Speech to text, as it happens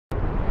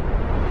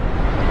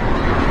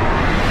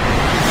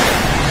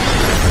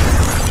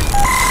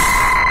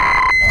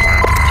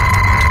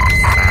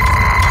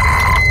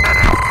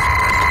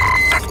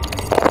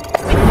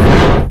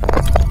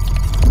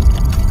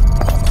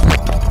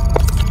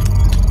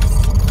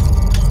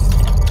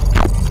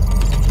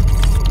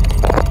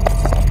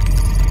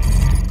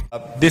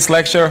This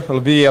lecture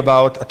will be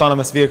about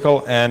autonomous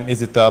vehicle and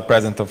is it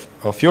present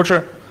or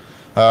future.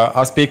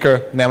 Our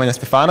speaker, Nemanja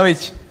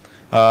Stefanovic,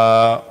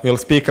 will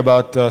speak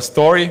about the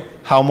story,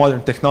 how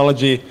modern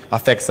technology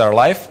affects our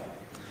life.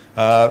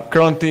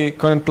 Currently,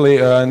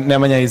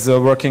 Nemanja is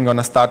working on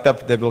a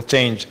startup that will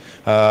change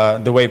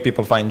the way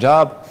people find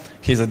jobs.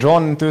 He's a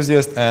drone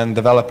enthusiast and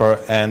developer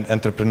and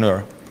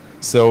entrepreneur.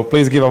 So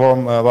please give a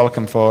warm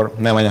welcome for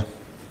Nemanja.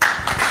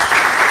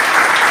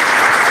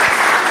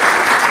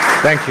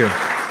 Thank you.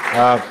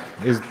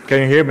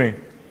 Can you hear me?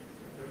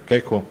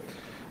 Okay, cool.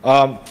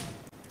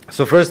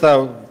 So first,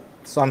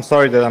 I'm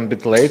sorry that I'm a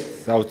bit late.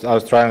 I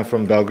was traveling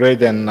from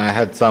Belgrade and I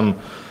had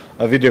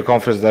a video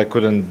conference that I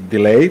couldn't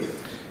delay.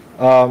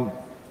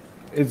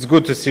 It's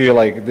good to see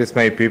like this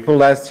many people.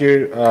 Last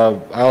year,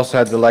 I also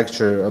had the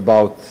lecture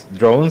about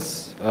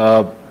drones.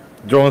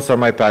 Drones are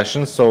my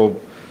passion,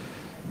 so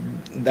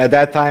at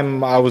that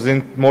time I was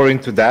more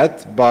into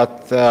that.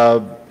 But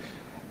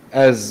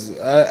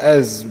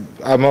as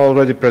I'm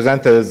already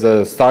presented as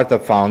a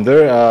startup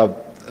founder,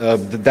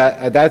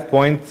 at that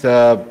point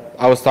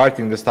I was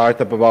starting the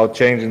startup about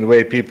changing the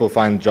way people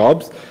find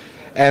jobs,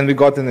 and we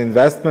got an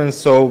investment.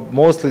 So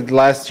mostly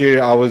last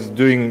year I was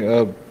doing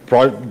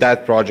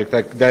that project.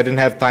 I didn't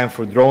have time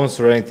for drones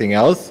or anything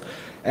else.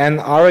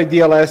 And our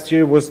idea last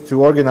year was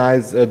to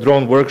organize a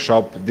drone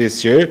workshop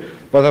this year,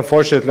 but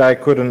unfortunately I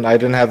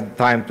didn't have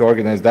time to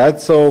organize that.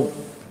 So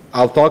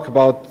I'll talk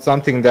about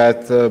something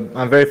that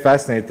I'm very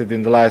fascinated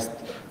in the last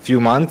few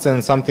months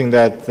and something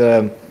that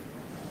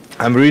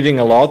I'm reading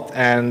a lot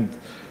and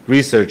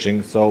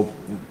researching. So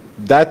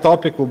that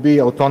topic will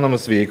be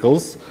autonomous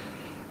vehicles.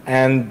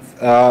 And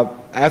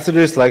after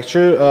this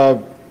lecture,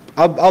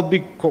 I'll be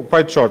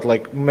quite short,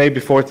 like maybe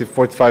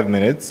 45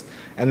 minutes.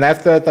 And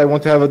after that, I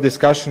want to have a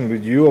discussion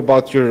with you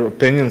about your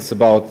opinions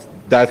about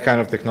that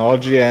kind of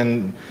technology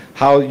and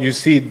how you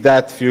see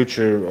that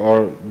future,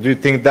 or do you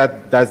think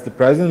that that's the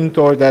present,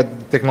 or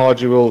that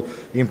technology will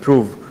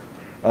improve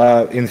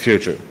in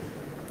future?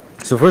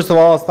 So first of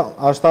all,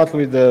 I'll start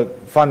with the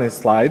funniest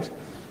slide.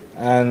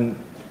 And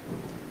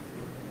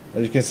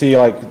as you can see,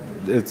 like,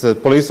 it's a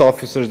police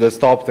officer that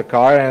stopped the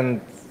car and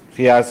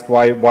he asked,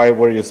 why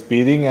were you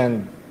speeding?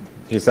 And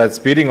he said,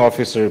 speeding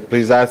officer,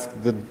 please ask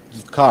the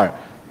car.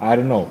 I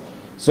don't know.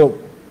 So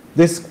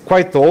this is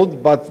quite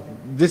old, but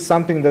this is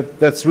something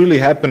that's really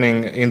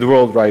happening in the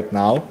world right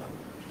now.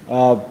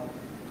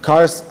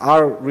 Cars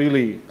are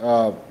really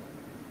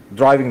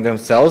driving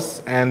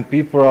themselves, and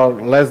people are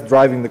less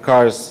driving the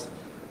cars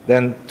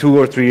than 2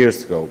 or 3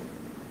 years ago.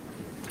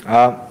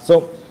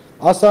 So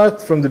I'll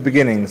start from the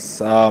beginnings,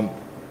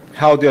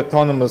 how the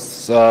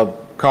autonomous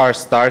cars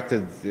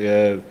started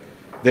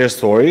their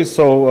story.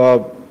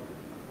 So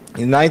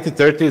in the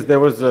 1930s, there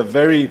was a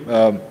very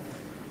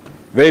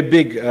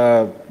big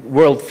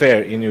World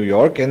Fair in New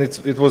York, and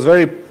it was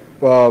very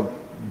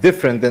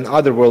different than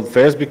other World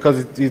Fairs because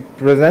it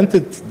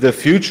presented the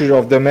future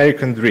of the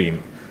American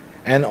dream.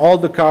 And all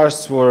the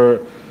cars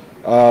were,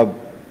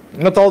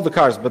 not all the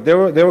cars, but there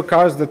were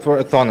cars that were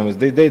autonomous.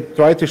 They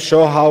tried to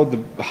show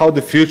how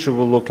the future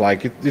will look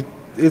like.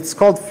 It's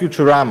called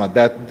Futurama.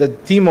 The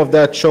theme of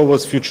that show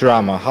was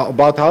Futurama,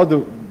 about how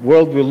the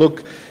world will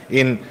look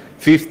in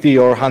 50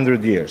 or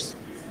 100 years.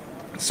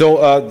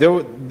 So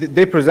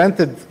they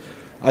presented,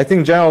 I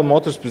think General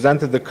Motors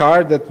presented the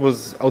car that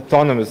was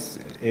autonomous.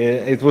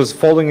 It was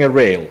following a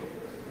rail.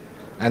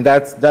 And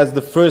that's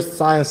the first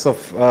signs of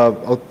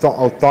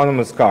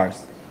autonomous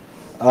cars.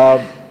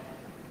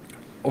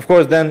 Of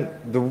course, then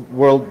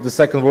the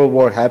Second World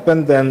War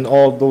happened, and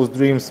all those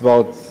dreams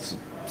about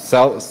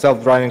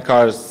self-driving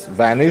cars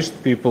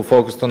vanished. People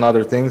focused on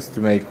other things to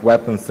make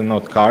weapons and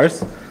not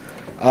cars.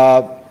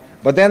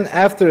 But then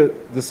after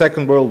the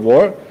Second World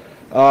War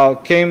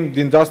came the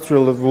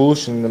Industrial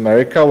Revolution in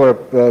America, where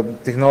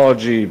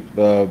technology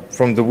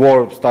from the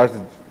war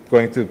started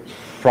going to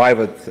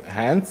private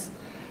hands.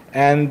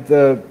 And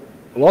a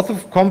lot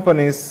of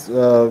companies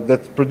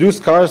that produce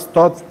cars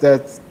thought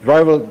that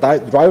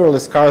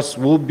driverless cars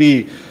will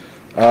be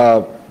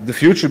the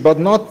future, but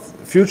not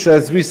future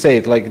as we say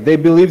it. Like, they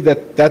believe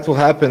that will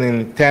happen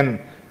in 10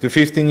 to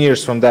 15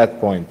 years from that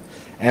point.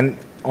 And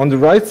on the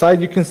right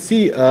side, you can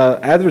see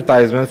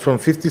advertisement from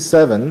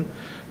 '57,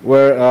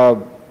 where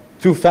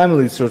two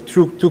families or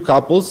two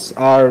couples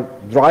are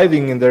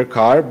driving in their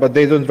car, but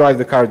they don't drive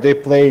the car. They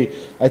play,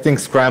 I think,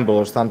 Scramble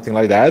or something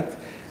like that.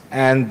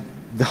 And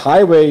the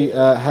highway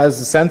has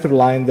a center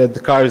line that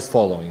the car is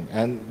following.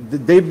 And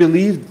they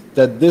believe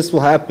that this will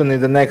happen in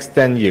the next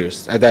 10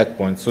 years at that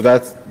point. So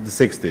that's the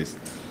 '60s.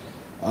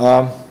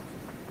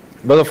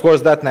 But of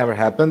course, that never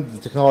happened. The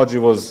technology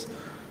was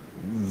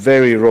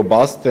very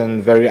robust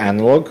and very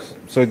analog,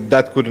 so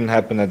that couldn't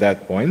happen at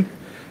that point.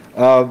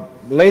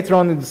 Later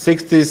on in the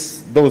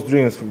 '60s, those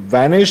dreams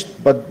vanished,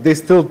 but they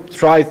still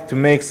tried to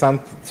make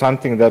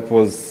something that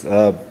was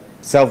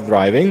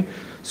self-driving.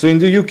 So in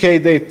the UK,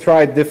 they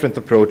tried different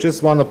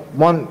approaches. One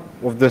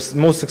of the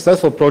most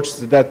successful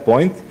approaches at that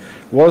point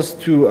was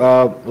to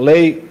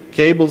lay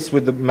cables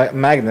with the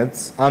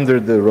magnets under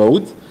the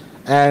road,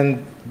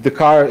 and the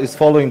car is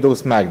following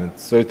those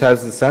magnets. So it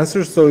has the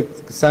sensors, so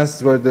it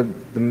senses where the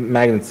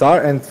magnets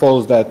are and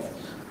follows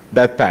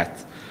that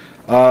path.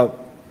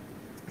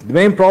 The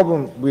main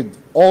problem with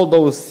all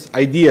those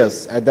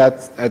ideas at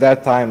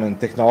that time and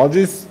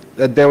technologies,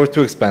 that they were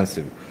too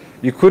expensive.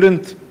 You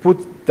couldn't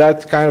put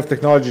that kind of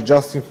technology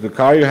just into the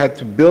car. You had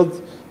to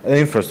build an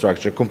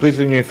infrastructure,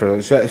 completely new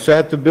infrastructure. So you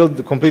had to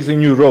build completely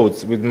new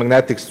roads with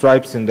magnetic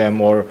stripes in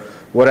them or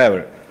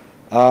whatever.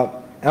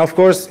 And of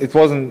course, it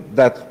wasn't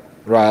that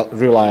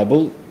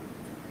reliable.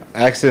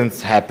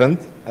 Accidents happened.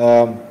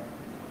 And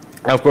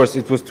of course,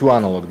 it was too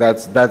analog.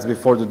 That's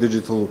before the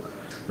digital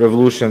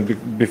revolution,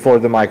 before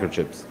the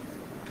microchips.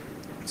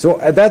 So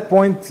at that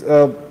point,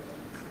 a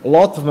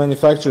lot of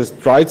manufacturers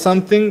tried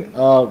something.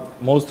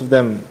 Most of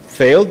them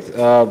failed.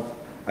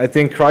 I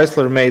think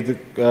Chrysler made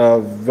a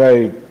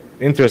very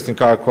interesting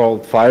car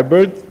called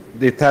Firebird.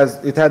 It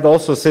had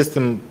also a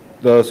system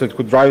so it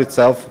could drive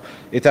itself.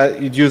 It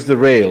used the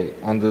rail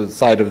on the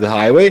side of the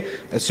highway,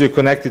 and so you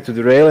connect it to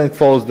the rail and it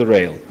follows the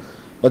rail.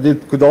 But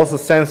it could also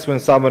sense when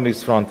someone is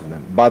in front of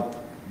them. But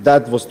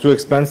that was too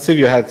expensive.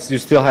 You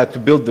still had to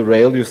build the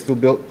rail. You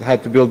still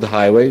had to build the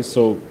highway,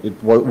 so it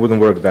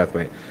wouldn't work that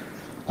way.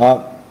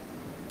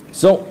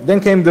 So then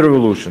came the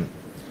revolution.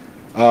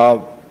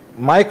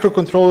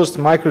 Microcontrollers,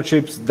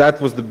 microchips,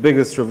 that was the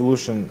biggest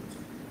revolution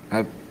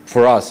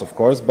for us, of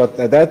course. But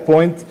at that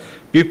point,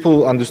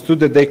 people understood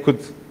that they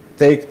could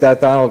take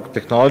that analog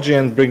technology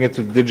and bring it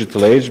to the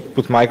digital age,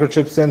 put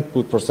microchips in,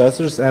 put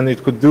processors, and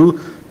it could do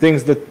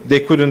things that they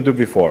couldn't do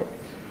before.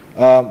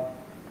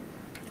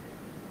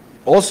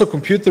 Also,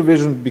 computer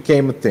vision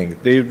became a thing.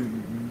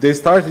 They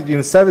started in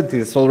the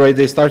 70s already.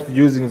 They started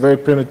using very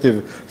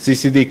primitive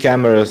CCD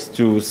cameras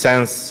to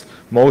sense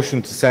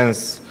motion, to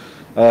sense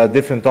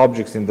different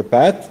objects in the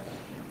path.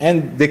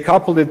 And they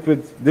coupled it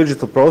with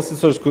digital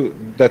processors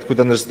that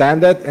could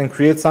understand that and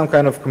create some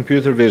kind of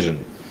computer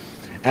vision.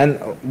 And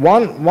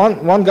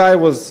one guy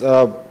was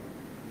a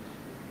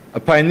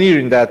pioneer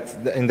in that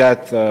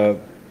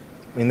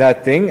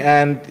thing,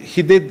 and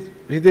he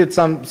did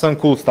some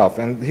cool stuff.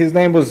 And his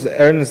name was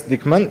Ernst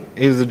Dickmann.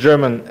 He's a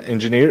German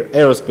engineer,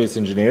 aerospace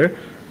engineer,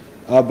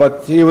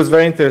 but he was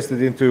very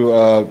interested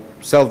into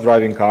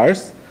self-driving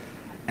cars.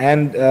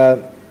 And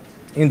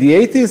in the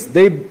 80s,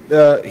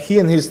 he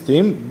and his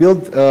team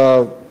built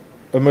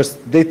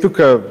they took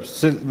a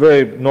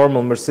very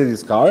normal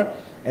Mercedes car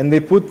and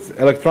they put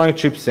electronic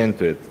chips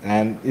into it.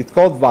 And it's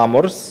called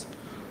VAMORS.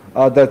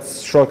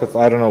 That's shortcut,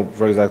 I don't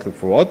know exactly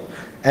for what.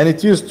 And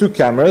it used two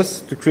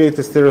cameras to create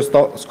a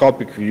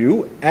stereoscopic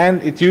view.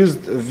 And it used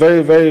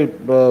very, very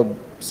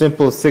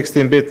simple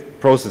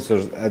 16-bit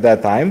processors at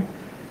that time.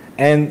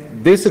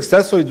 And they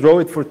successfully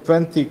drove it for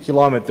 20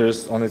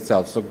 kilometers on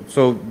itself.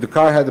 So the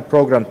car had a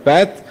programmed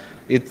path.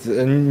 It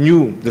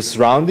knew the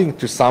surrounding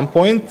to some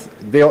point.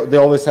 They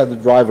always had the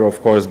driver,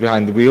 of course,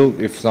 behind the wheel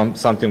if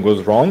something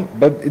goes wrong.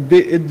 But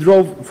it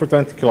drove for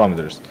 20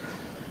 kilometers.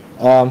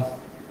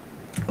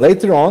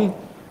 Later on,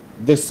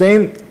 the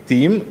same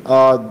team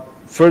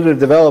further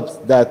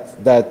developed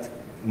that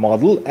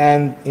model.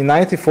 And in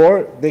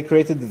 '94, they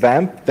created the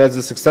VAMP. That's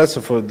the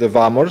successor for the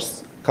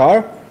VAMORS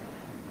car.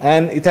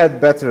 And it had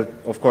better,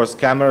 of course,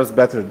 cameras,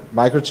 better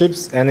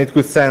microchips. And it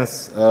could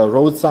sense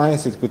road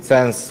signs. It could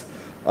sense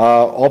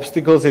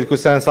obstacles, it could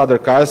sense other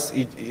cars.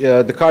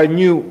 The car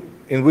knew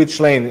in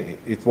which lane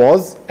it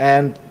was,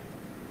 and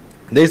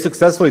they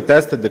successfully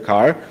tested the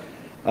car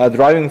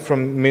driving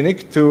from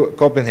Munich to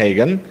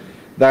Copenhagen.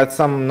 That's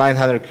some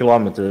 900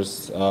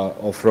 kilometers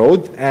of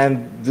road,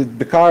 and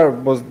the car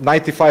was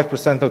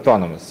 95%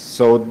 autonomous.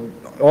 So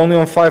only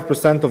on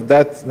 5% of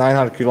that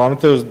 900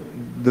 kilometers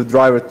the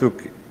driver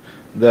took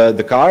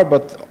the car,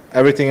 but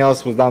everything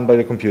else was done by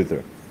the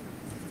computer.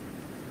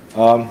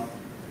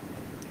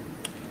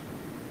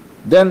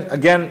 Then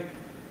again,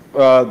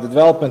 the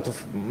development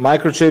of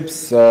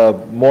microchips,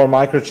 more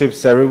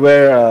microchips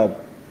everywhere,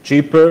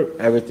 cheaper,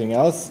 everything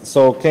else.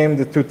 So came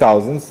the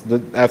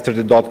 2000s, after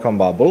the dot-com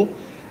bubble.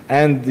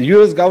 And the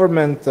US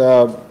government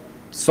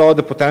saw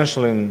the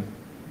potential in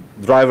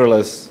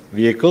driverless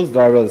vehicles,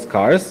 driverless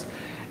cars.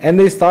 And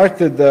they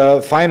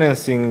started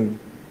financing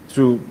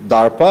through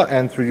DARPA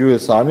and through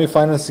US Army,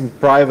 financing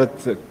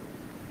private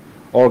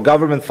or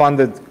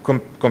government-funded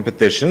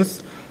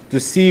competitions to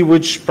see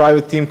which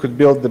private team could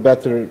build the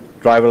better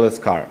driverless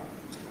car.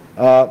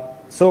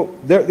 So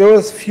there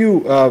was few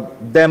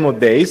demo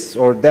days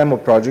or demo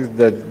projects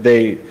that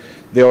they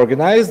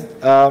organized,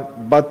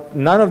 but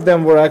none of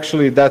them were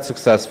actually that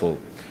successful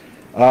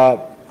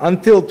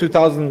until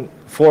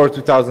 2004,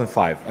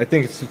 2005. I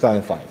think it's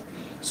 2005.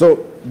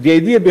 So the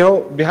idea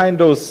behind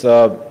those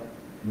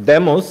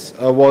demos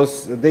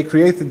was they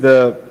created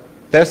the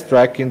test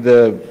track in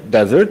the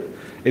desert.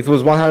 It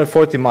was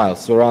 140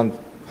 miles, so around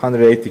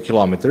 180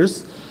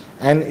 kilometers,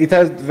 and it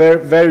has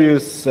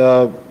various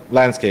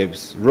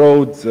landscapes,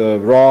 roads,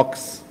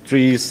 rocks,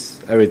 trees,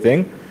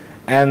 everything.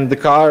 And the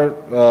car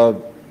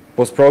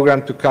was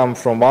programmed to come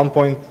from one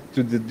point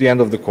to the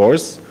end of the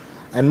course,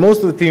 and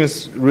most of the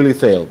teams really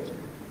failed.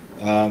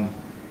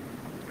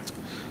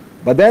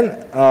 But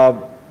then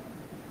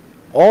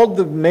all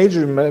the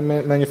major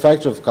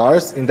manufacturers of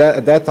cars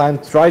at that time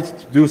tried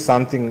to do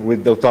something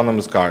with the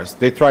autonomous cars.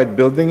 They tried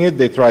building it,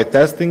 they tried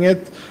testing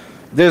it.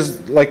 There's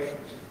like,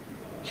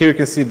 here you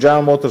can see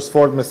General Motors,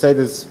 Ford,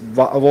 Mercedes,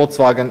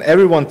 Volkswagen,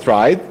 everyone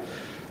tried.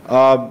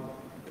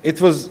 It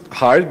was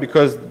hard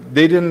because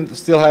they didn't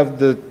still have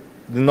the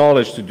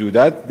knowledge to do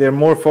that. They're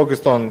more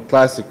focused on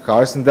classic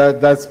cars, and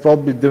that's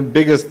probably the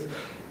biggest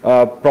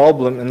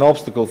problem and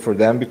obstacle for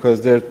them,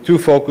 because they're too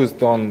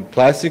focused on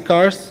classic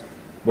cars,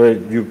 where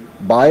you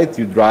buy it,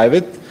 you drive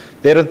it.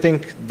 They don't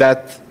think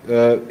that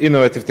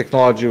innovative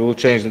technology will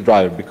change the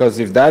driver, because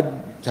if that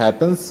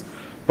happens,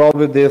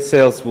 probably their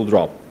sales will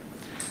drop.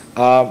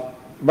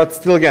 But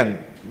still,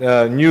 again,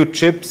 new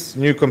chips,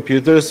 new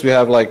computers. We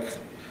have like,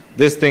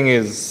 this thing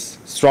is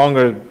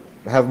stronger,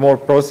 have more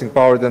processing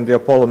power than the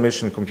Apollo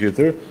mission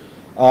computer,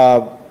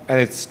 and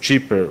it's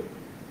cheaper,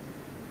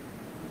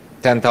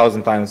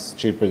 10,000 times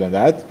cheaper than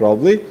that,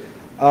 probably.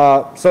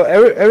 So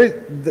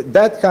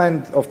that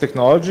kind of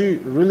technology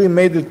really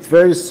made it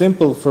very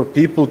simple for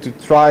people to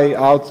try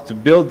out to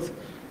build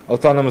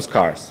autonomous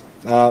cars.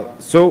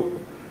 So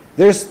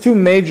there's two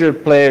major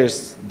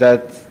players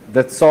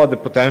that saw the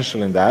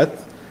potential in that,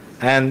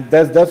 and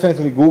that's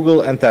definitely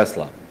Google and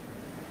Tesla.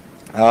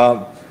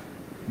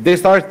 They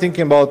started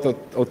thinking about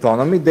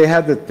autonomy. They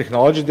had the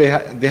technology,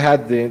 they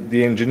had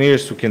the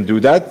engineers who can do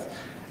that,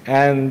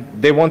 and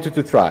they wanted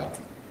to try it.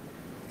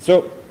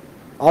 So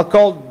I'll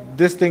call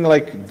this thing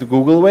like the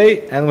Google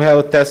way, and we have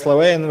a Tesla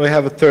way, and we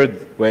have a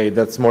third way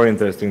that's more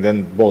interesting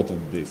than both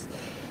of these.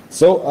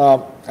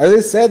 So as I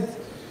said,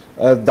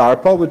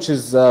 DARPA, which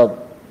is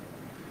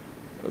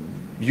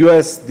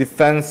US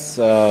Defense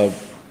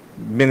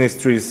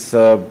Ministry's,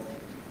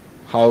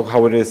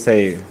 how would I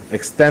say,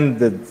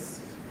 extended,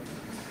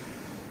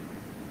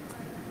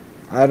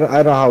 I don't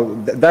know how,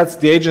 that's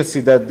the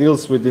agency that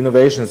deals with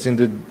innovations in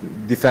the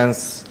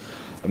defense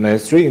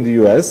ministry in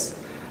the US.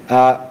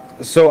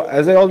 So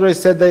as I already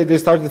said, they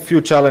started a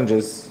few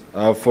challenges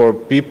for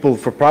people,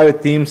 for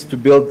private teams to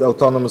build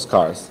autonomous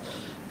cars.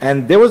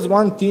 And there was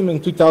one team in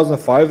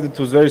 2005 that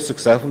was very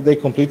successful. They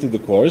completed the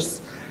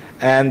course,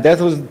 and that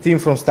was the team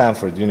from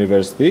Stanford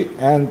University.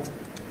 And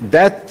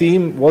that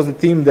team was the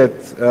team that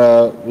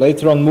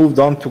later on moved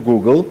on to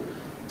Google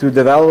to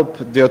develop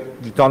the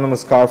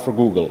autonomous car for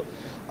Google.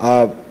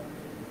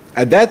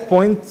 At that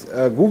point,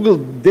 Google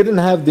didn't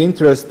have the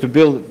interest to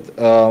build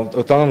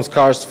autonomous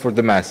cars for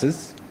the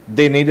masses.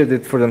 They needed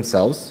it for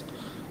themselves.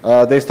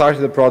 They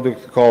started a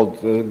product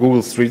called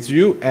Google Street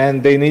View,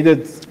 and they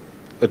needed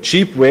a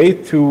cheap way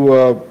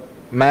to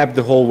map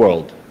the whole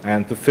world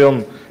and to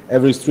film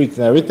every street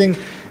and everything.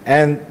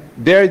 And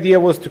their idea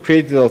was to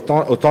create an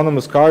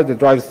autonomous car that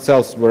drives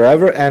itself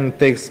wherever and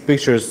takes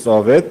pictures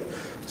of it.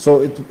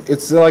 So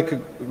it's like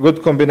a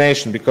good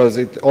combination, because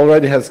it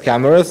already has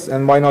cameras,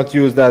 and why not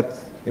use that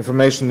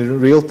information in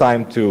real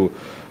time to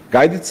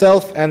guide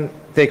itself and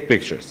take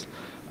pictures.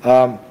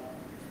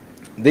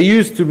 They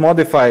used to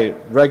modify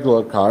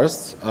regular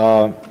cars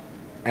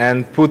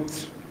and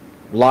put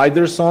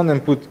LiDARs on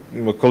and put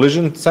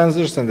collision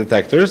sensors and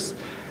detectors,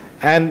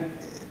 and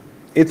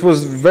it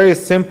was a very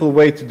simple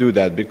way to do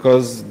that,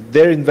 because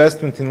their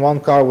investment in one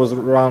car was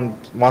around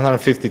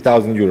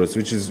 150,000 euros,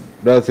 which is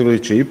relatively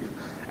cheap.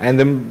 And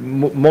the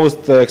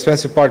most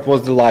expensive part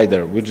was the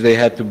LiDAR, which they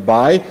had to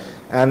buy,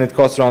 and it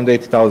cost around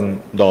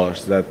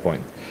 $80,000 at that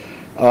point.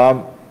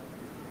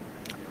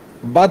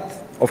 But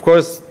of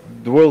course,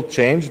 the world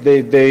changed.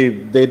 They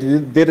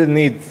didn't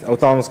need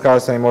autonomous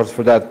cars anymore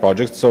for that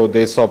project, so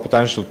they saw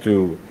potential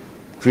to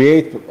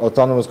create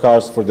autonomous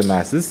cars for the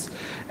masses.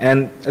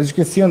 And as you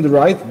can see on the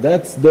right,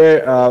 that's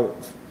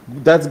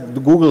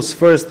Google's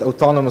first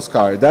autonomous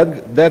car.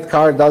 That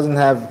car doesn't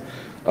have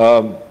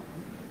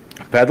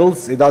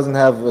pedals, it doesn't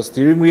have a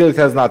steering wheel, it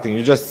has nothing.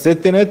 You just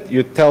sit in it,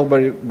 you tell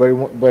where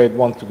you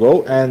want to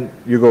go, and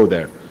you go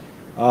there.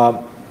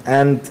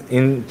 And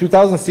in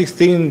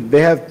 2016,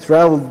 they have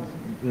traveled,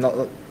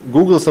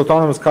 Google's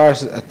autonomous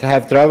cars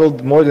have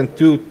traveled more than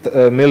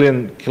 2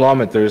 million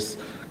kilometers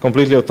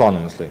completely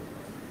autonomously.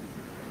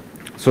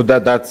 So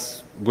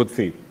that's good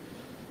feat.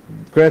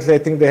 Currently, I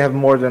think they have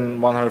more than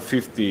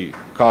 150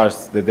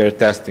 cars that they're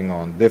testing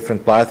on,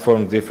 different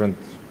platforms, different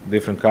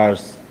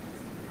cars.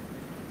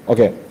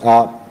 Okay,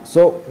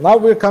 so now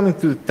we're coming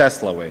to the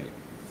Tesla way,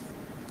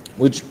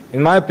 which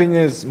in my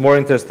opinion is more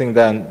interesting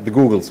than the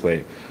Google's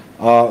way.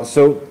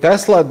 So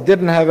Tesla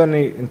didn't have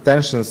any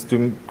intentions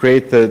to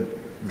create a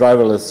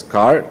driverless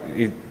car.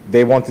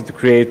 They wanted to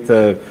create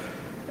an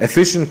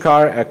efficient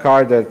car, a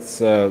car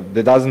that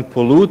doesn't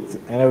pollute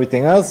and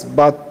everything else,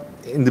 but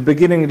in the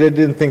beginning they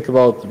didn't think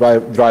about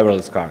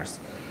driverless cars.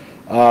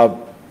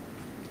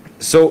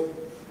 So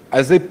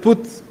as they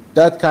put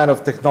that kind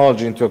of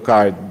technology into a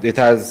car, it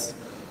has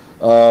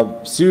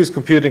serious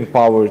computing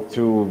power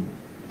to,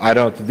 I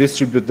don't know, to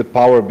distribute the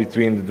power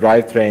between the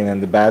drivetrain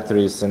and the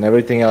batteries and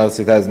everything else.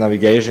 It has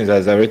navigation, it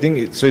has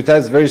everything. So it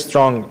has very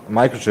strong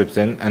microchips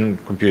and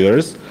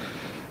computers.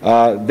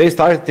 They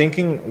started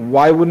thinking,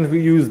 why wouldn't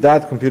we use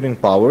that computing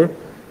power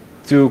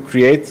to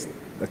create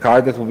a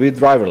car that will be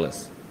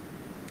driverless?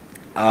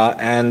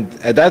 And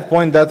at that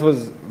point, that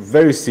was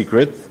very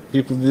secret.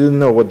 People didn't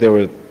know what they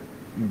were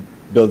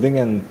building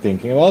and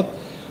thinking about.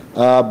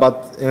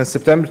 But in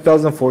September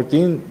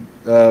 2014,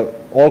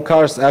 all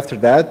cars after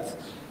that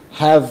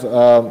have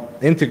an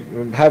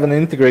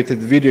integrated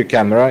video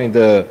camera in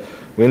the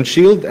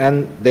windshield,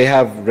 and they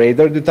have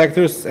radar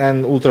detectors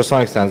and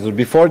ultrasonic sensors.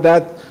 Before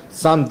that,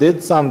 some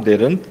did, some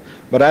didn't.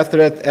 But after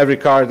that, every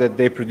car that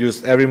they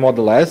produced, every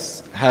Model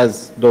S,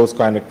 has those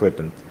kind of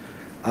equipment.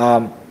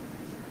 And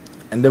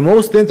the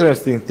most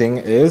interesting thing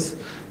is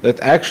that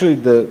actually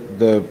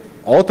the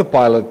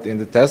autopilot in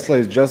the Tesla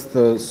is just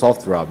a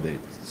software update.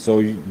 So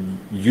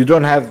you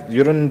don't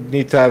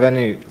need to have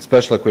any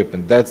special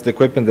equipment. That's the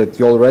equipment that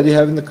you already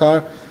have in the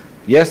car.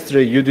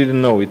 Yesterday you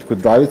didn't know it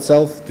could drive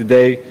itself.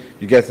 Today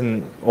you get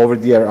an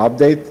over-the-air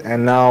update,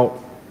 and now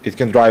it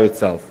can drive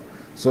itself.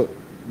 So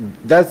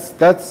that's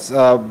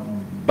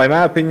by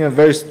my opinion, a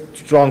very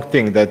strong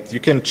thing, that you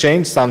can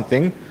change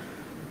something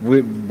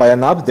by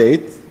an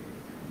update,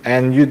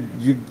 and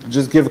you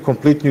just give a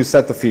complete new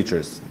set of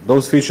features.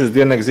 Those features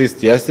didn't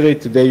exist yesterday.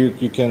 Today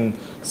you can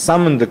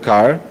summon the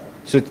car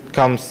so it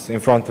comes in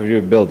front of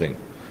your building.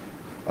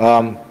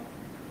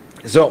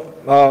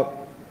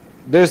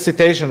 There's a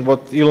citation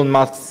what Elon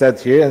Musk said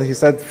here, and he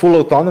said full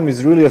autonomy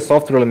is really a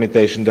software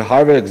limitation. The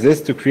hardware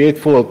exists to create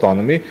full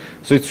autonomy,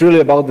 so it's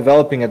really about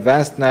developing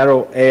advanced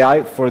narrow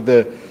AI for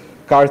the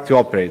car to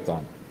operate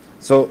on.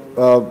 So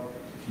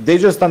they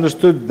just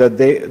understood that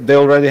they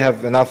already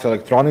have enough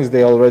electronics,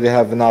 they already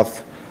have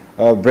enough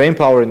brain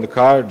power in the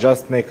car,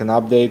 just make an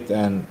update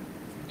and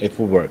it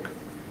will work.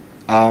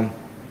 And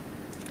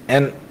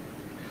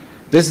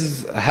this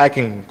is a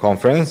hacking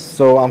conference,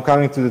 so I'm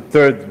coming to the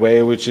third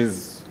way, which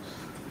is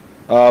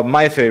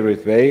my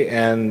favorite way,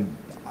 and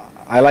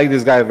I like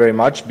this guy very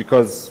much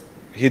because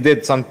he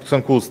did some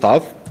cool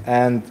stuff.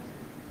 And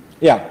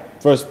yeah,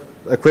 first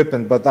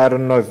equipment, but I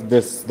don't know if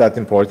this is that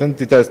important.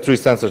 It has 3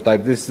 sensor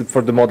types. This is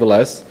for the Model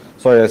S.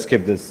 Sorry, I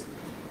skipped this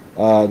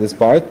this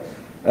part.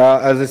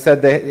 As I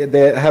said,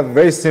 they have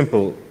very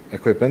simple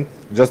equipment,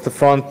 just a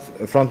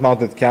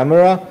front-mounted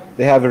camera.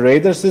 They have a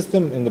radar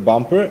system in the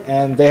bumper,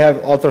 and they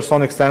have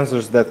ultrasonic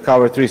sensors that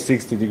cover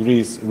 360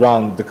 degrees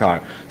around the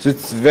car. So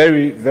it's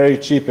very, very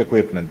cheap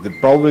equipment.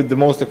 Probably the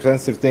most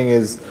expensive thing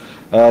is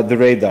the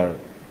radar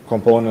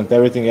component.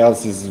 Everything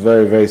else is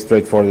very, very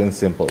straightforward and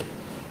simple.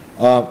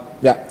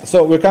 Yeah,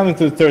 so we're coming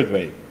to the third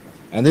way,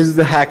 and this is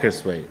the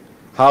hacker's way,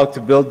 how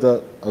to build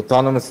the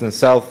autonomous and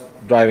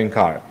self-driving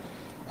car.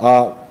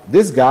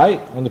 This guy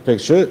on the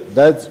picture,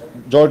 that's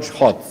George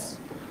Hotz.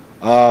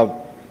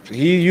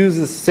 He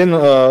uses an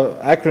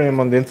acronym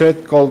on the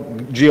internet called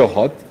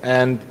GeoHot,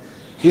 and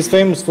he's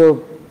famous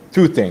for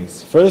 2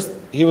 things. First,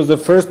 he was the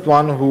first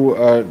one who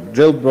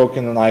jailbroke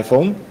an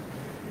iPhone,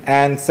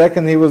 and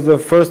second, he was the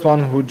first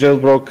one who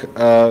jailbroke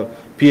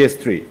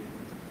PS3.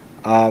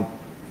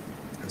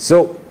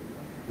 So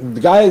the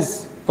guy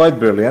is quite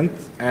brilliant,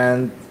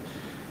 and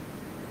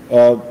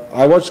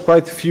I watched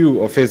quite a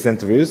few of his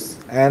interviews,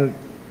 and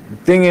the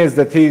thing is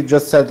that he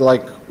just said,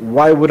 like,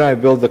 why would I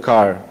build a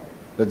car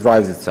that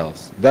drives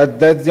itself?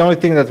 That's the only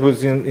thing that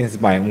was in his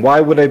mind.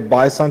 Why would I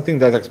buy something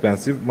that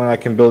expensive when I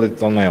can build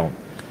it on my own?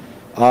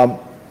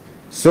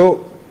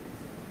 So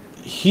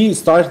he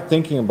started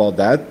thinking about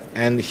that,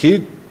 and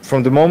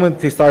from the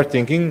moment he started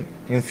thinking,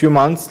 in a few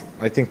months,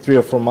 I think 3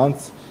 or 4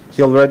 months,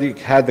 he already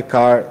had a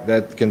car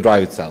that can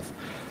drive itself.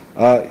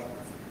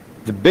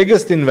 The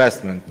biggest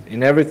investment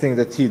in everything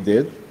that he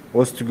did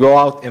was to go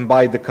out and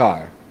buy the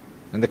car.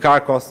 And the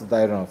car costed,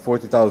 I don't know,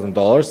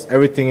 $40,000.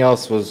 Everything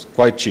else was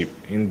quite cheap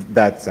in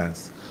that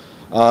sense.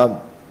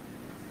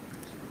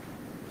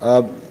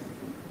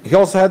 He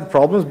also had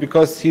problems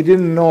because he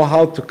didn't know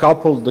how to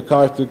couple the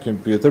car to a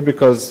computer,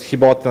 because he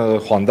bought a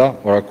Honda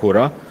or a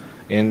Acura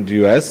in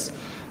the US.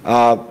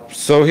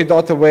 So he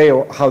thought a way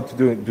how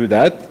to do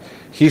that.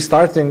 He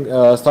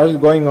started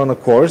going on a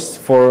course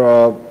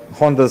for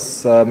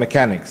Honda's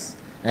mechanics,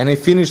 and he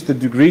finished the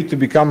degree to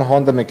become a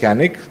Honda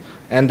mechanic,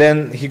 and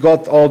then he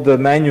got all the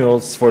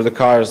manuals for the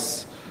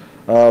cars,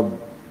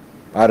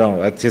 I don't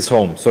know, at his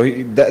home. So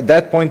at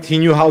that point he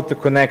knew how to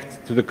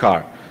connect to the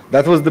car.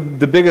 That was the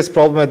biggest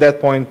problem at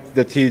that point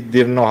that he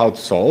didn't know how to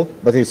solve,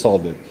 but he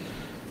solved it.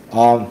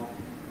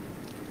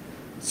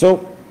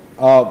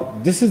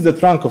 This is the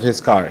trunk of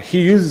his car.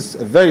 He uses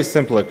a very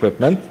simple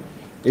equipment.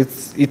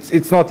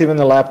 It's not even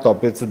a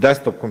laptop, it's a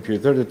desktop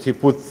computer that he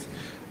puts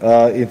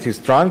in his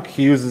trunk.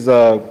 He uses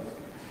a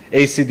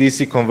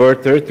AC-DC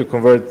converter to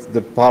convert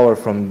the power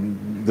from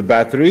the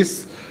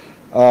batteries.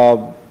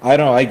 I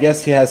don't know, I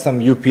guess he has some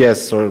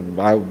UPS, or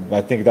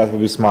I think that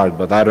would be smart,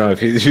 but I don't know if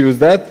he uses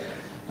that.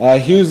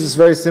 He uses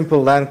very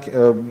simple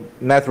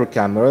network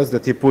cameras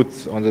that he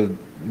puts on the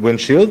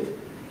windshield.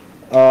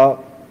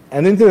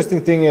 An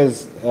interesting thing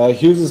is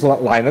he uses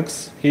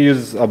Linux, he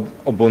uses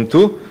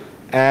Ubuntu,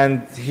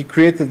 and he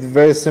created a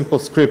very simple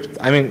script.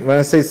 I mean, when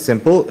I say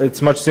simple,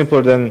 it's much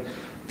simpler than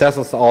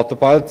Tesla's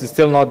Autopilot. It's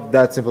still not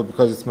that simple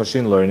because it's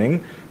machine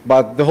learning,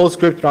 but the whole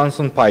script runs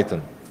on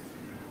Python.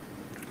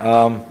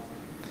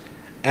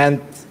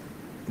 And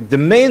the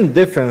main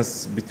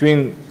difference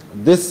between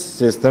this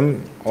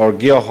system, or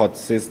GeoHot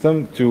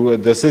system, to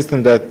the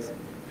system that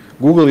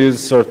Google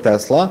uses for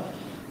Tesla,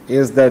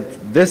 is that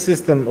this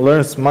system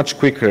learns much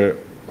quicker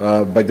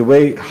by the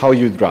way how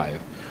you drive.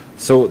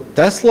 So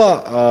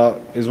Tesla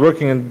is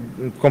working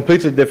in a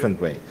completely different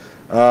way.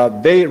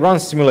 They run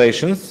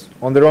simulations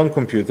on their own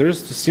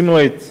computers to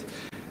simulate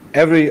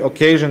every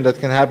occasion that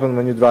can happen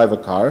when you drive a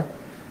car,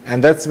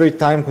 and that's very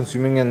time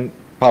consuming and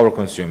power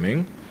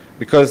consuming,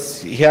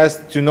 because he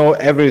has to know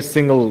every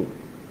single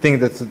thing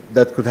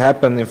that could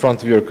happen in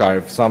front of your car,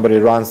 if somebody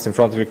runs in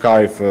front of your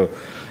car, if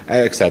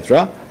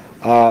etc.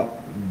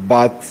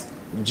 But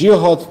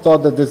GeoHot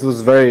thought that this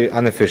was very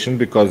inefficient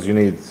because you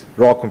need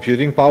raw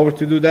computing power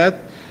to do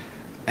that,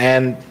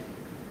 and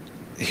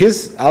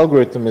his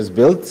algorithm is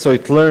built so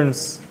it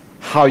learns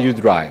how you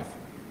drive.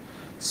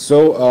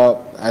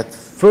 So at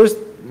first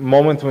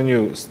moment when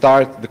you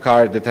start the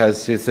car that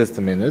has his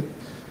system in it,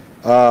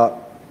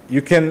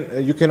 you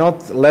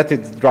cannot let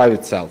it drive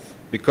itself,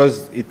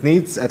 because it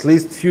needs at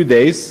least a few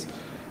days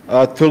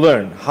to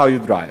learn how you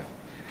drive.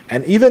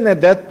 And even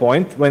at that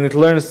point, when it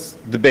learns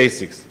the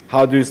basics,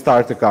 how do you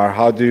start the car,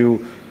 how do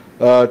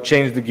you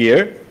change the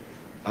gear,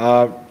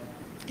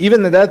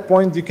 even at that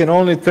point you can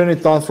only turn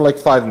it on for like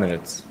 5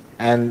 minutes.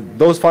 And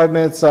those 5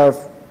 minutes are,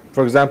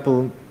 for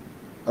example,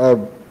 a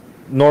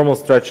normal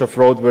stretch of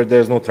road where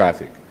there's no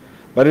traffic.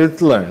 But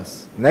it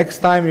learns. Next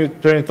time you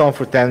turn it on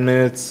for 10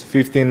 minutes,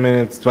 15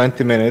 minutes,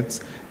 20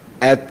 minutes,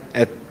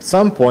 at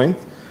some point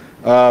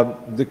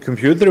the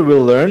computer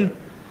will learn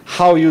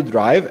how you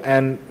drive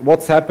and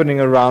what's happening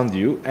around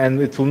you,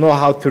 and it will know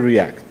how to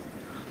react.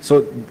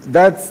 So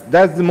that's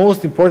the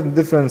most important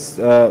difference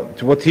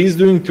to what he's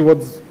doing to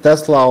what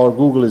Tesla or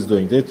Google is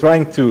doing. They're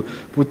trying to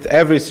put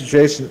every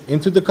situation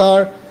into the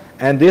car,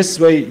 and this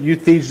way you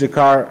teach the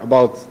car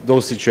about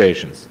those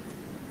situations.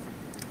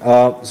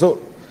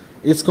 So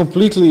it's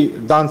completely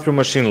done through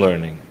machine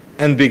learning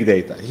and big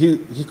data.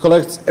 He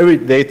collects every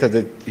data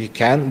that he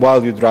can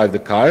while you drive the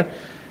car,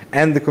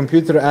 and the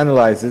computer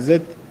analyzes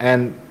it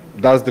and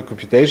does the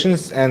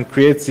computations and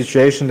creates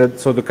situation that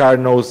so the car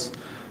knows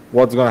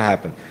what's going to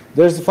happen.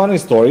 There's a funny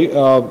story.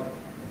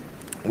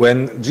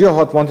 When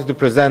GeoHot wanted to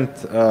present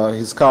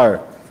his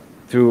car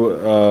to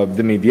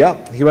the media,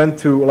 he went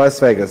to Las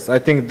Vegas. I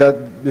think that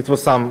it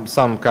was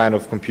some kind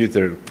of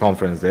computer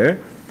conference there,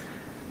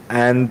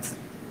 and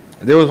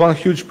there was one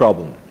huge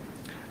problem.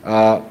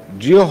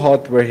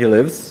 GeoHot, where he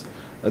lives,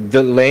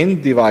 the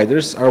lane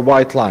dividers are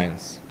white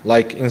lines,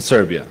 like in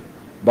Serbia.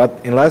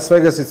 But in Las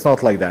Vegas, it's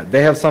not like that.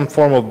 They have some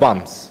form of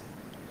bumps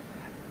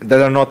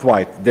that are not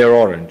white, they're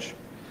orange.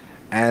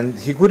 And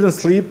he couldn't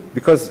sleep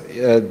because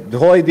the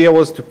whole idea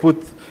was to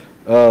put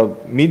a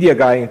media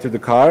guy into the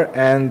car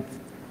and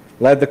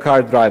let the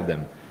car drive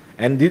them.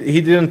 And he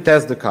didn't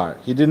test the car.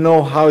 He didn't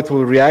know how it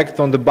will react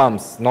on the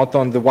bumps, not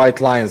on the white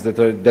lines that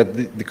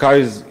the car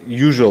is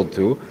usual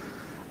to.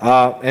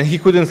 And he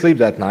couldn't sleep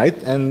that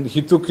night, and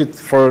he took it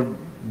for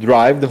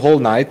drive the whole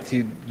night.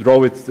 He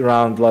drove it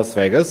around Las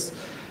Vegas,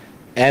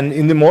 and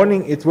in the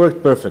morning it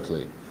worked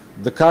perfectly.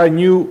 The car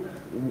knew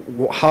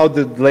how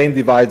the lane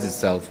divides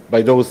itself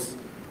by those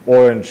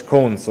orange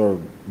cones or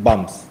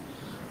bumps.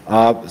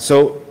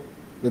 So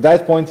at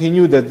that point he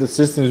knew that the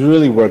system is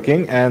really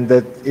working and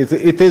that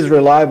it is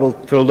reliable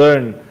to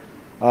learn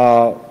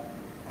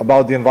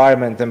about the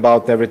environment and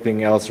about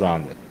everything else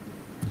around it.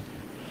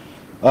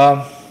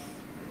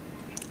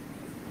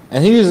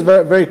 And here's a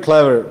very, very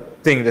clever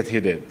thing that he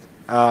did.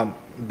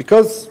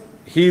 Because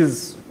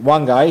he's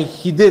one guy,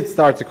 he did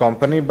start a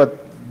company,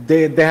 but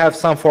they have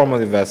some form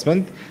of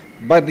investment,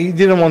 but he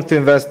didn't want to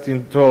invest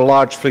into a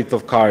large fleet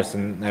of cars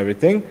and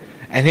everything,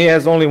 and he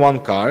has only one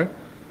car.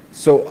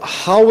 So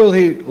how will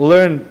he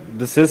learn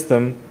the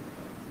system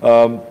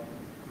about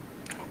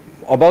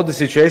the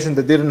situation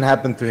that didn't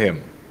happen to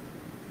him?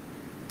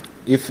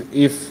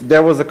 If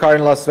there was a car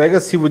in Las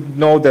Vegas, he would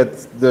know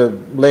that the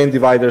lane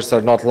dividers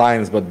are not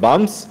lines but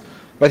bumps,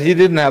 but he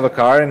didn't have a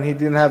car and he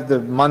didn't have the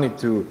money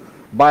to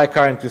buy a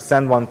car and to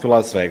send one to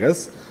Las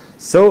Vegas.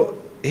 So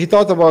he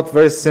thought about a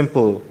very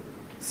simple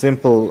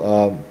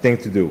thing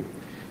to do.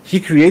 He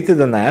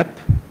created an app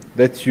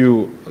that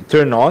you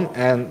turn on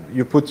and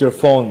you put your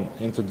phone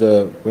into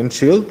the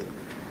windshield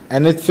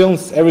and it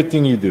films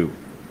everything you do.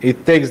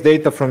 It takes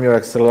data from your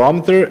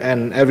accelerometer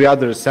and every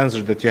other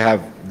sensor that you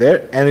have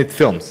there, and it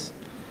films.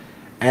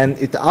 And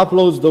it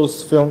uploads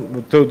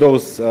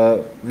those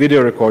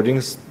video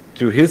recordings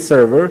to his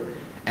server,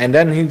 and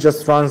then he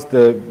just runs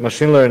the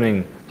machine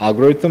learning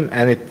algorithm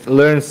and it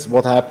learns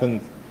what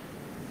happened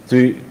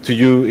to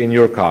you in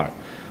your car.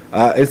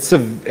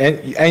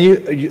 And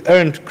you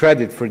earned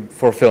credit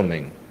for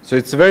filming. So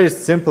it's a very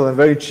simple and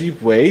very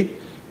cheap way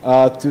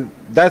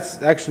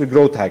that's actually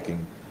growth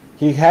hacking.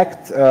 He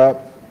hacked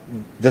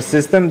the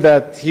system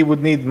that he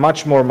would need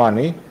much more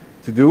money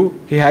to do.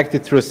 He hacked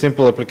it through a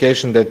simple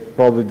application that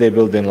probably they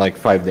built in like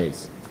 5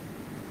 days.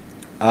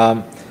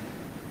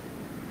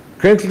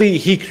 Currently,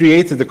 he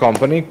created a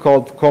company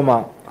called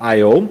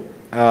Coma.io,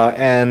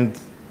 and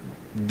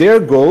their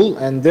goal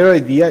and their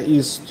idea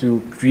is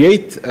to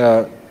create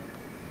a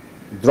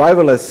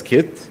driverless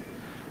kit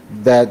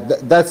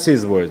that's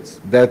his words,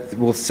 that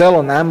will sell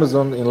on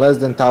Amazon in less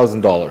than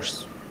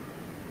 $1,000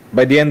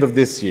 by the end of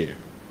this year,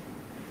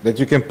 that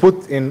you can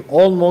put in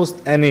almost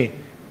any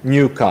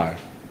new car.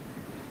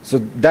 So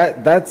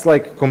that's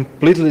like a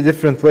completely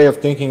different way of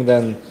thinking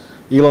than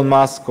Elon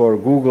Musk or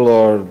Google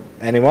or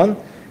anyone.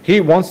 He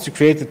wants to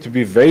create it to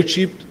be very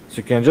cheap, so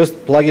you can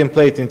just plug and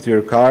play it into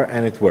your car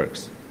and it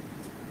works.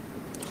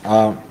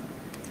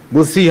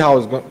 We'll see how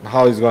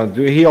he's going to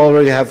do it. He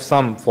already have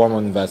some form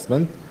of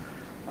investment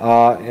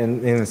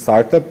in a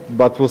startup,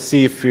 but we'll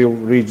see if he'll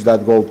reach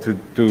that goal to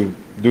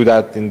do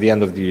that in the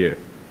end of the year.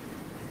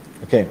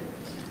 Okay.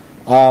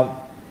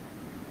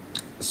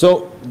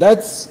 So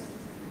that's,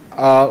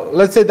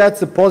 let's say that's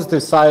the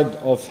positive side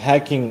of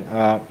hacking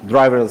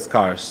driverless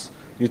cars.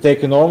 You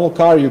take a normal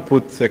car, you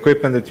put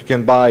equipment that you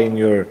can buy in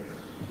your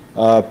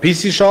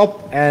PC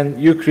shop,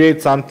 and you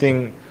create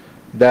something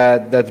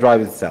that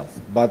drives itself.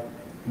 But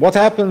what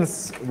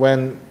happens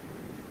when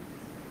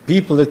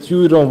people that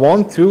you don't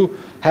want to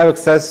have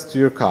access to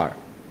your car?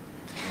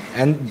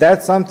 And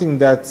that's something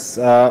that's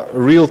a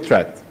real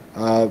threat.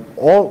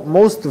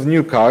 Most of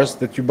new cars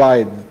that you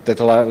buy that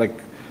are like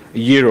a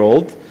year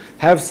old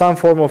have some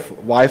form of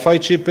Wi-Fi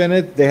chip in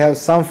it. They have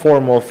some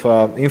form of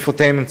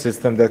infotainment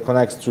system that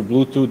connects to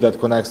Bluetooth, that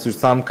connects to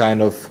some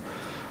kind of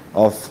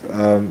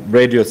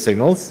radio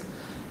signals.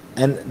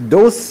 And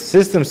those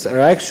systems are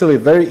actually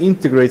very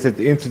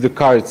integrated into the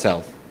car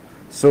itself.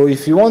 So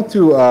if you want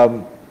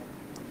to,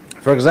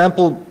 for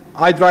example,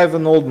 I drive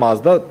an old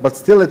Mazda, but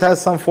still it has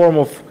some form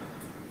of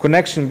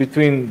connection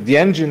between the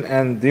engine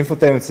and the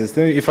infotainment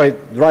system. If I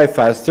drive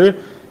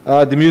faster,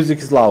 the music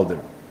is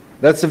louder.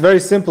 That's a very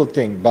simple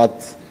thing,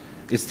 but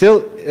it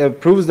still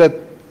proves that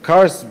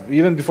cars,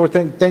 even before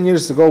 10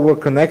 years ago, were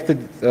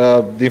connected,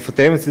 the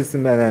infotainment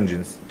system and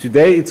engines.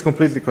 Today, it's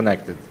completely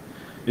connected.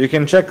 You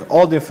can check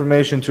all the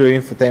information through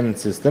your infotainment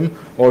system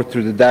or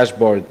through the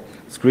dashboard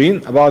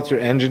screen about your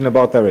engine,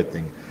 about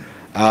everything.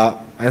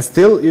 And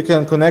still, you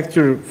can connect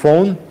your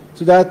phone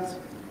to that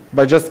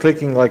by just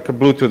clicking like a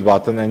Bluetooth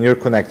button and you're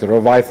connected, or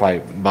Wi-Fi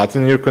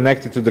button, you're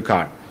connected to the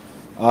car.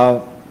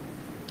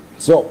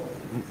 So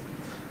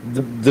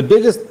the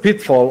biggest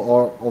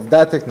pitfall of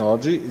that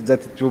technology is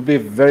that it will be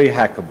very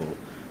hackable.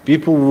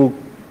 People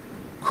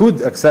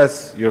could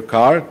access your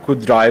car,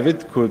 could drive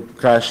it, could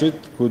crash it,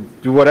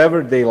 could do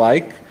whatever they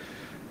like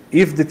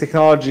if the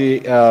technology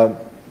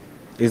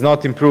is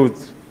not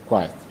improved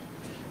quite.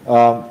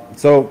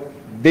 So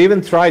they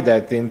even tried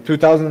that in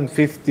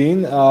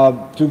 2015.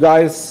 Two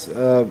guys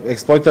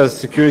exploited a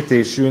security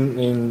issue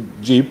in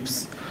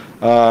Jeeps,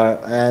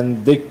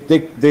 and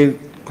they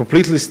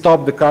completely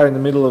stopped the car in the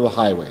middle of a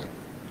highway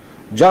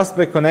just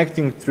by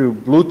connecting through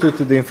Bluetooth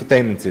to the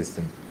infotainment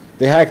system.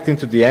 They hacked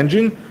into the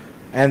engine,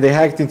 and they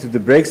hacked into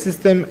the brake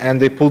system,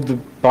 and they pulled the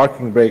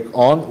parking brake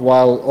on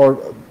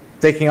or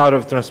taking out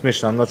of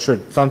transmission. I'm not sure,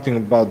 something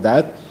about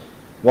that,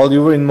 while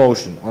you were in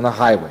motion on a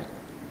highway.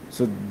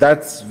 So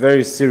that's a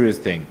very serious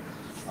thing.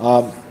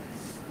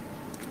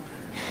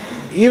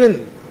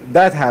 Even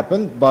that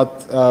happened,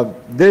 but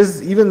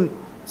there's even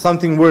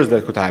something worse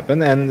that could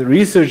happen, and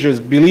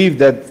researchers believe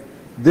that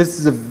this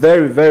is a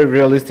very, very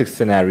realistic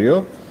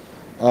scenario.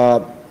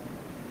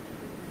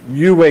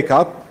 You wake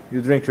up,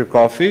 you drink your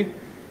coffee,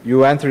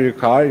 you enter your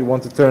car, you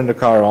want to turn the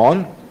car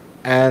on,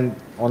 and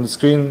on the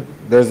screen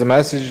there's a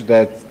message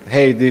that,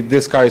 hey,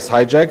 this car is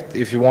hijacked.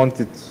 If you want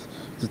it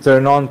to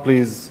turn on,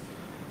 please,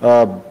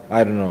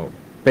 I don't know,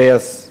 pay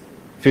us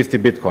 50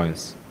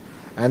 bitcoins.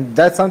 And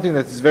that's something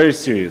that is very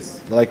serious.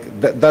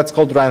 Like that's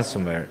called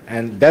ransomware,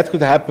 and that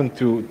could happen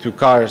to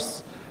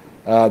cars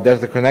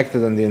that are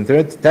connected on the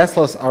internet.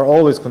 Teslas are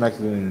always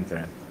connected on the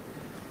internet.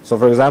 So,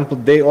 for example,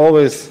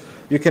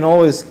 you can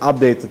always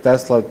update a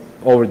Tesla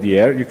over the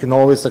air. You can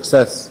always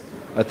access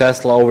a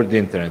Tesla over the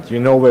internet. You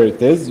know where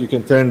it is. You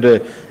can turn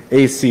the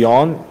AC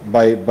on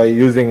by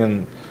using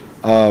an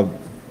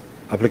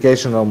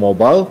application on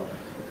mobile.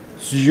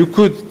 So you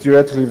could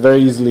theoretically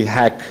very easily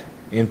hack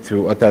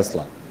into a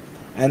Tesla.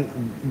 And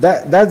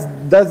that's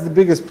the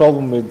biggest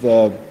problem with,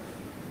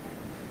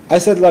 I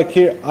said like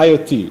here,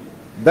 IoT.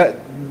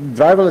 That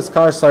driverless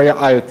cars are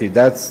IoT.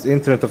 That's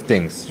Internet of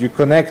Things. You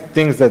connect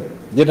things that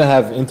didn't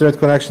have internet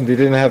connection, they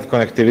didn't have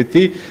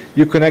connectivity.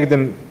 You connect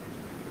them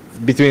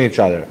between each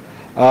other.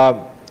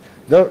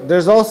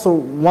 There's also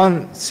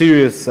one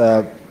serious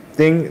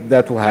thing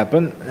that will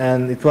happen,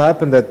 and it will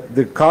happen that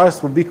the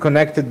cars will be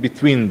connected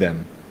between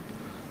them.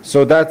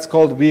 So that's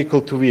called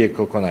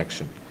vehicle-to-vehicle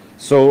connection.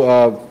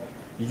 So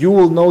you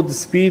will know the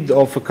speed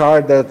of a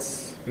car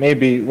that's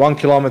maybe 1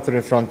 kilometer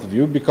in front of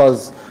you,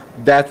 because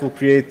that will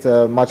create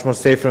a much more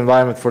safer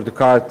environment for the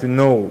car to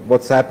know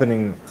what's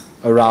happening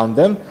around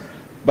them.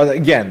 But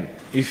again,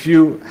 if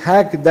you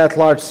hack that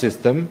large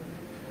system,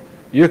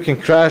 you can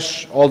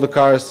crash all the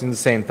cars in the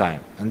same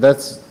time. And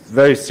that's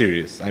very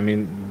serious. I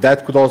mean,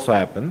 that could also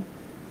happen.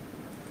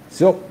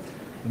 So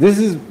this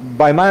is,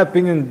 by my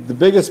opinion, the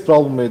biggest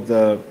problem with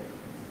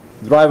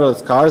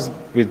driverless cars,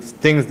 with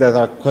things that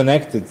are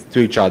connected to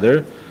each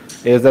other,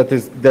 is that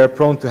they're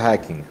prone to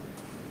hacking.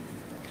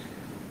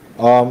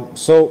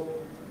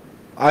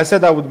 I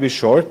said I would be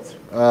short.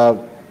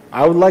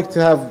 I would like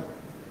to have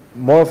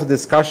more of a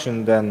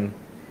discussion than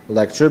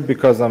lecture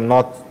because I'm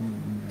not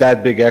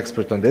that big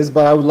expert on this,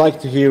 but I would like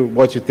to hear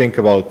what you think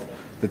about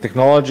the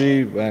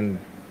technology and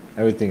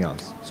everything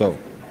else. So,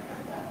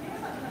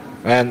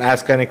 and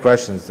ask any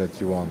questions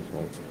that you want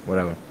or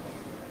whatever.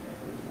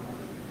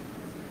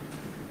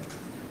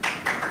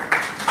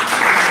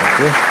 Thank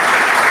you.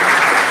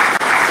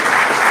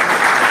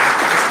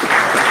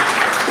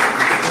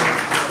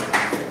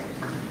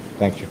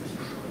 Thank you.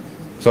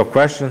 So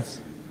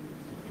questions?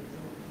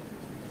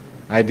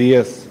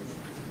 Ideas?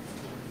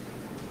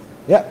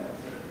 Yeah.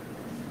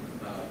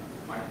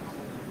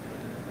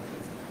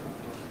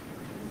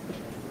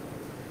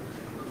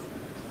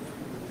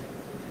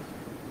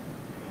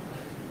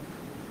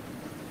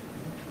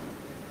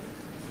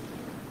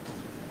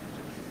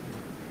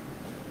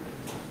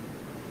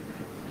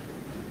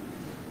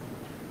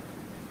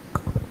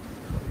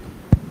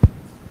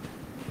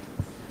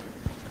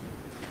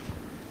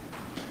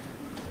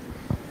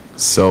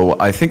 So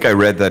I think I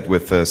read that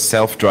with the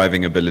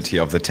self-driving ability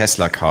of the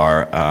Tesla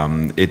car,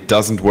 it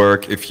doesn't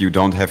work if you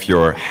don't have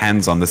your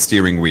hands on the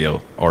steering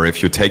wheel, or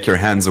if you take your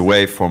hands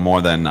away for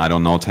more than, I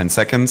don't know, 10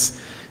 seconds,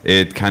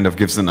 it kind of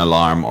gives an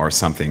alarm or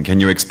something.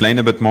 Can you explain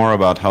a bit more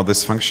about how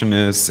this function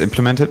is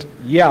implemented?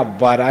 Yeah,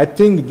 but I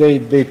think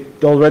they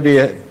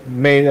already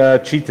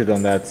cheated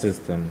on that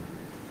system.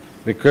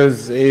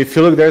 Because if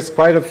you look, there's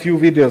quite a few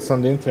videos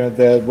on the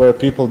internet where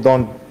people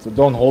don't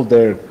hold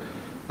their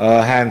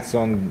hands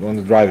on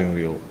the driving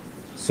wheel.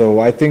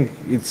 So I think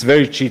it's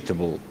very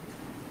cheatable.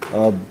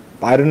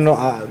 I don't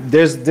know,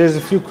 there's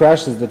a few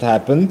crashes that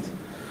happened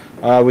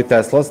with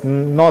Teslas,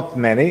 not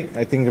many,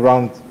 I think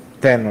around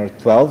 10 or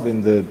 12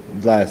 in the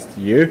last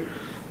year.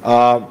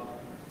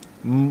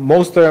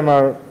 Most of them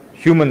are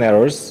human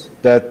errors,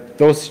 that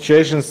those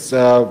situations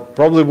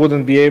probably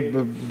wouldn't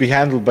be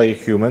handled by a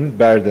human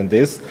better than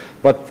this.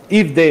 But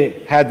if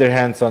they had their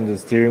hands on the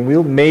steering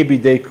wheel, maybe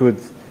they could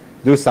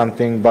do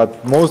something,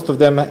 but most of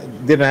them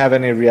didn't have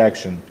any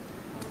reaction.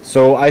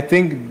 So I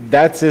think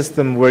that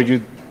system where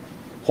you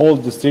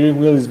hold the steering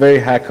wheel is very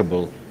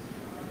hackable.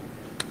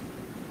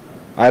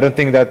 I don't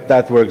think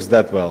that works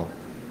that well.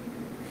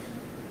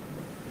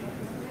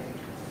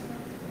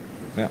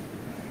 Yeah.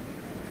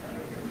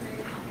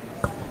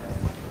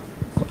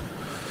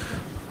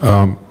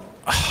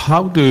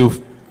 How do you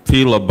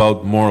feel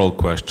about moral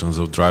questions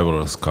of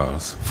driverless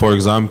cars? For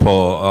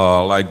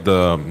example, like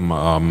the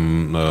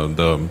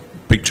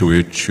picture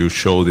which you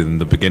showed in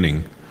the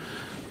beginning.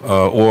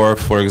 Or,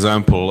 for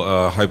example,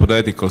 a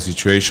hypothetical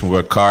situation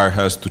where a car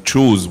has to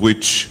choose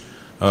which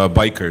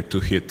biker to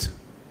hit.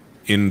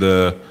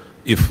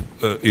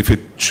 If it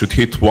should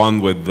hit one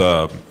with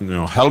the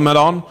helmet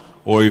on,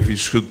 or if it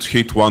should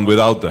hit one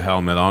without the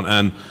helmet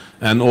on,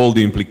 and all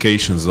the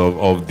implications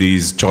of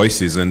these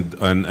choices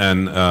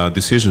and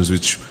decisions,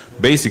 which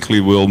basically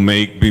will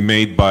be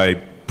made by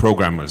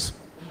programmers.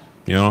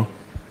 Yeah.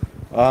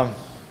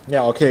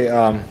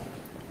 Okay.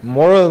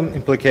 Moral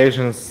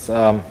implications.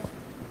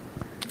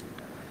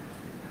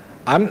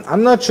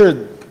 I'm not sure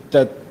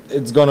that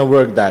it's gonna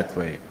work that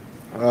way.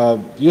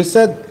 You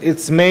said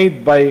it's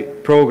made by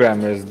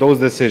programmers, those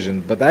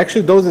decisions, but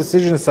actually those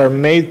decisions are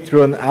made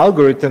through an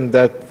algorithm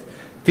that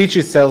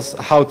teaches itself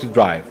how to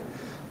drive.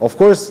 Of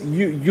course,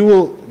 you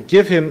will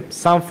give him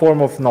some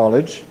form of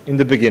knowledge in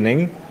the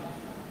beginning,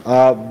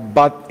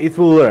 but it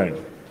will learn.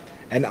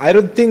 And I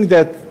don't think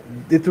that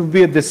it will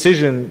be a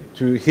decision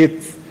to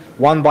hit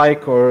one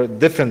bike or a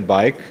different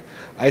bike.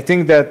 I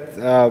think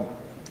that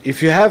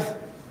if you have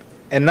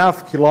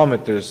enough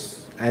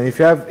kilometers and if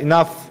you have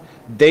enough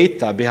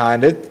data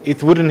behind it,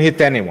 it wouldn't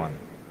hit anyone.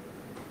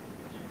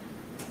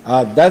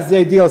 That's the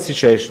ideal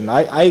situation.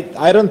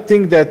 I don't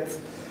think that,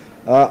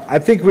 I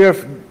think we are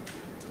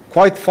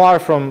quite far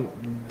from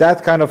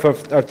that kind of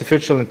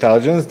artificial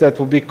intelligence that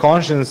will be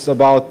conscious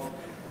about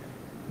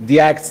the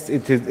acts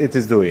it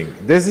is doing.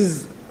 This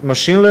is a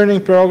machine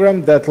learning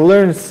program that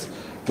learns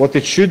what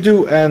it should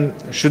do and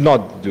should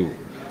not do.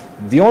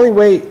 The only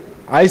way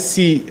I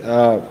see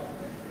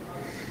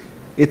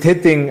it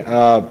hitting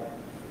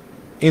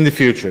in the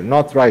future,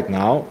 not right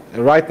now.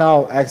 Right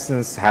now,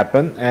 accidents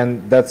happen,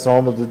 and that's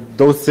normal.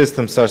 Those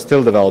systems are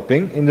still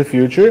developing. In the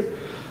future,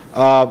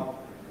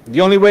 the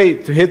only way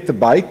to hit the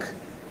bike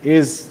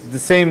is the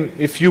same.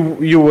 If you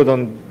would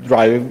on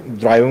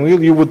driving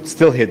wheel, you would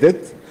still hit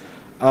it,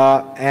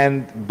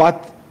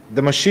 but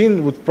the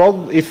machine would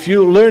probably, if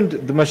you learned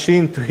the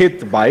machine to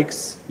hit the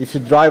bikes, if you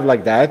drive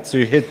like that, so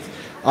you hit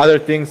other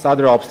things,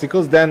 other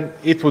obstacles, then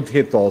it would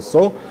hit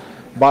also.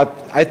 But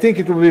I think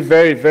it will be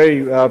very,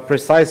 very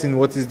precise in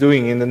what it's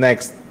doing in the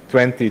next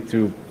 20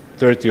 to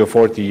 30 or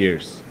 40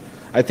 years.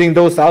 I think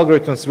those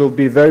algorithms will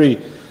be very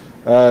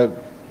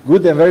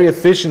good and very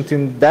efficient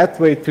in that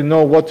way to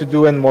know what to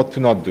do and what to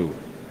not do.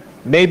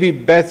 Maybe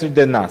better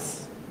than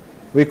us.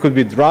 We could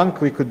be drunk,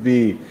 we could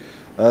be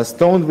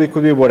stoned, we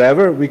could be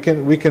whatever. We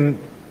can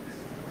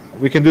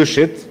do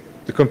shit.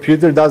 The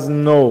computer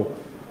doesn't know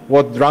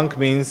what drunk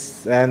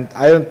means, and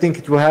I don't think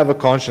it will have a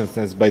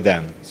consciousness by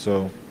then.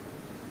 So.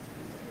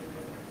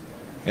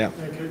 Yeah.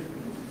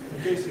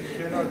 In case it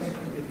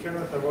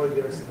cannot avoid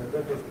the accident.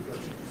 That was the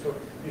question. So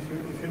if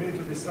you need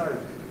to decide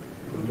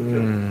who to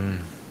kill.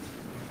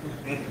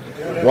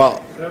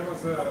 Well, there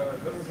was an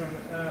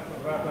app, a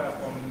web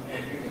app on the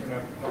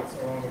internet not so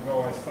long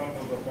ago. I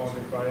stumbled upon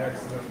it by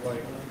accident.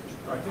 Like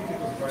I think it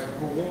was by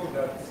Google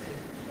that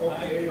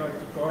like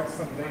to collect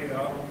some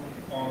data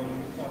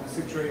on the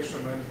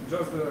situation, and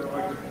just the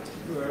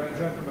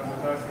gentleman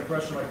that asked the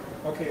question, like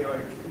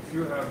like if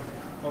you have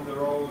on the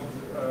road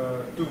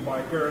two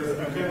bikers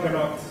and you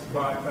cannot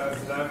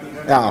bypass them in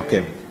any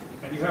way,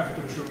 and you have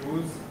to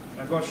choose,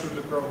 and what should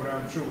the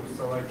program choose?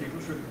 So like you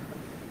should.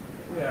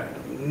 Yeah.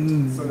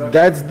 So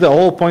that's the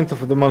whole point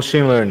of the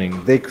machine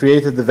learning. They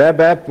created the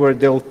web app where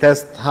they'll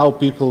test how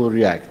people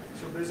react.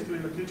 So basically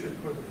you teach it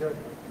for the cat.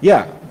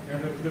 Yeah.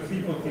 And the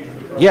people teach the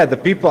program. Yeah, the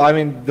people, I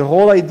mean, the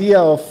whole idea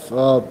of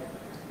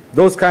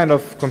those kind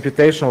of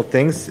computational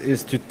things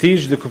is to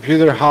teach the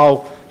computer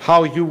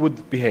how you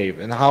would behave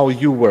and how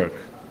you work.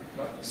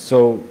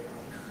 So...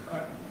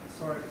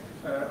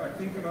 I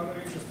think another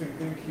interesting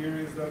thing here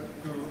is that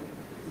to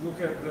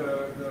look at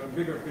the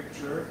bigger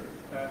picture,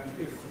 and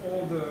if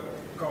all the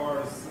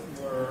cars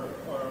are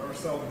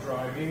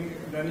self-driving,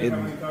 then you have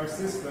an entire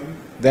system.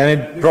 Then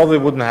it probably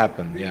wouldn't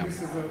happen. Yeah.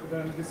 This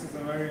is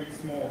a very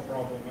small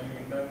problem. I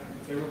mean, then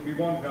there would be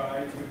one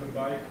guy with a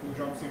bike who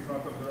jumps in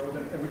front of the road,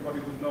 and everybody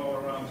would know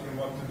around him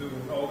what to do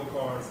with all the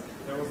cars.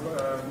 There was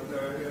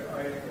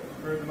I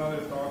heard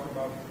another talk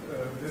about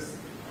this,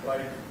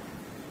 like.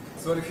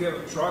 So if you have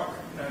a truck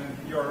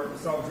and your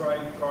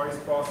self-driving car is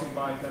passing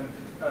by, then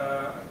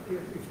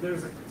if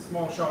there's a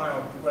small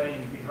child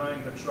playing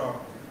behind the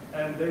truck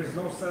and there's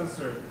no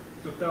sensor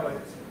to tell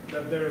it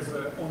that there's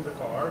on the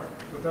car,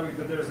 to tell it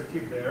that there's a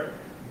kid there,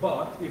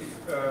 but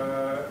if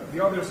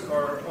the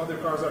other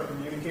cars are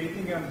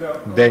communicating and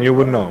then you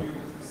would know. You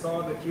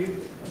saw the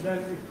kid, then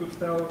it could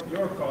tell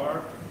your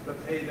car that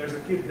hey, there's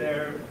a kid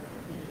there.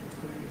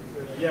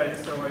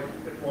 Yeah, so like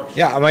watch.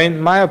 Yeah, I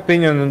mean, my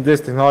opinion on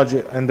this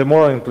technology and the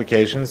moral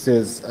implications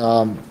is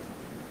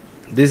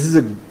this is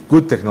a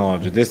good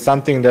technology. This is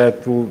something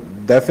that will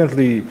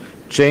definitely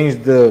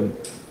change the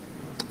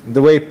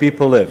way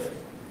people live.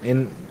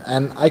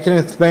 And I can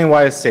explain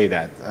why I say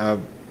that.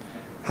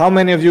 How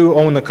many of you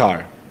own a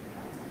car?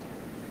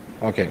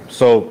 Okay,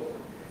 so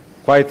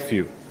quite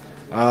few.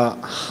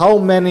 How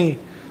many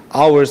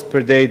hours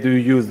per day do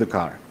you use the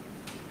car?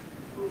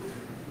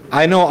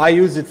 I know I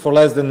use it for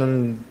less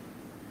than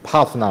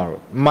half an hour.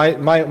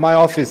 My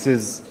office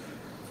is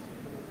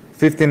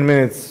 15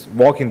 minutes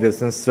walking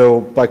distance, so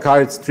by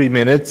car it's 3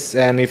 minutes,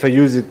 and if I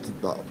use it,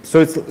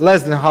 so it's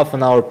less than half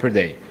an hour per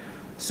day.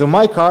 So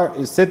my car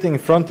is sitting in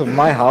front of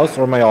my house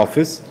or my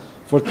office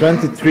for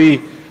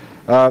 23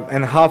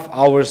 and a half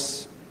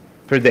hours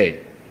per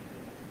day.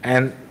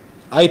 And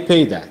I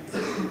pay that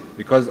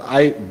because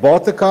I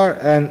bought the car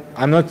and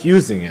I'm not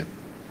using it.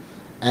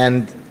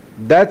 And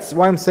that's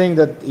why I'm saying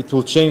that it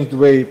will change the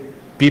way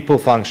people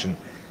function.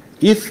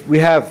 If we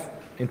have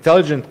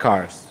intelligent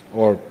cars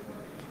or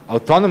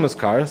autonomous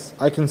cars,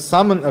 I can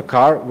summon a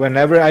car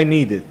whenever I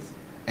need it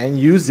and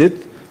use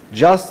it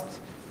just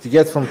to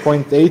get from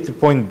point A to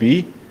point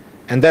B,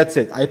 and that's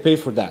it. I pay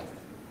for that.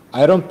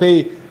 I don't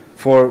pay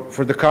for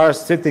the car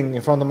sitting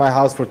in front of my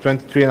house for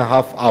 23 and a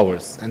half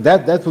hours. And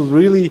that will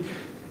really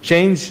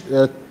change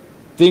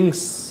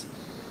things.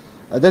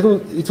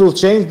 It will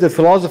change the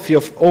philosophy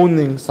of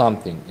owning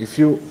something. If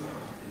you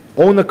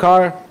own a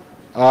car,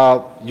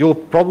 you'll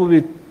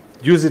probably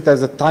use it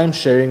as a time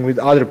sharing with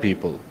other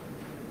people.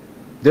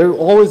 There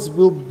always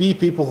will be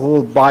people who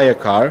will buy a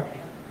car,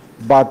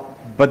 but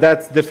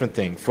that's a different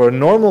thing. For a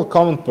normal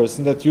common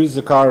person that uses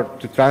a car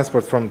to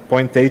transport from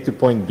point A to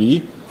point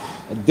B,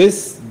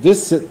 this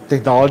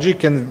technology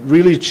can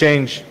really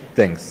change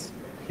things.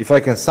 If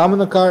I can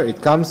summon a car,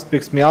 it comes,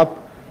 picks me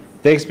up,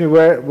 takes me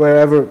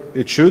wherever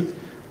it should.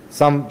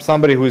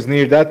 Somebody who is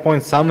near that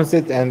point summons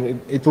it, and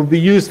it will be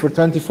used for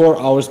 24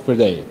 hours per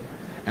day.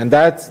 And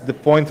that's the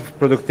point of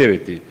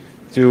productivity,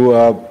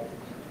 to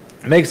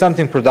make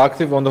something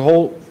productive on the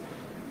whole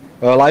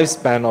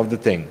lifespan of the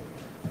thing.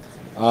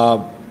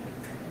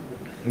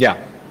 Yeah,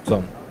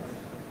 so.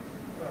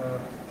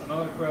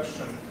 Another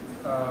question.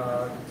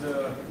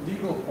 The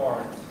legal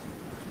part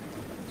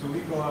to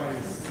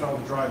legalize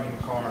self-driving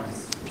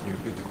cars. Can you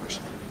repeat the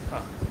question?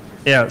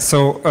 Yeah,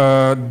 so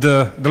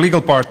the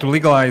legal part to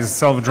legalize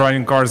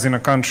self-driving cars in a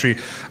country,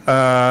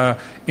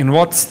 in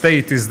what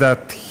state is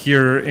that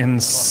here in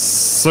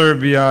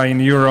Serbia, in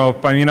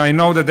Europe? I mean, I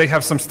know that they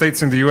have some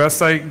states in the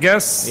US, I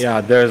guess.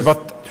 Yeah, there's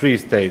 3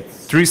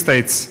 states. 3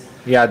 states.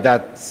 Yeah,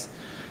 that's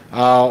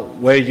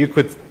where you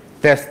could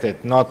test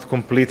it, not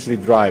completely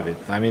drive it.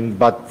 I mean,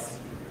 but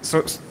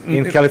so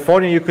in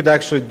California, you could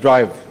actually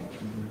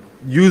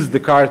use the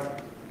car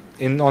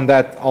on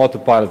that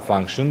autopilot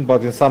function,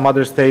 but in some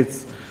other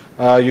states,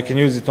 you can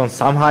use it on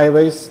some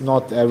highways,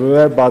 not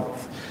everywhere, but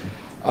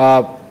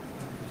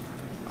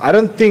I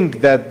don't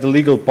think that the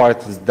legal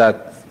part is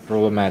that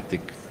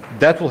problematic.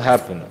 That will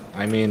happen.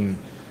 I mean...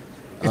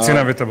 It's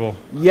inevitable.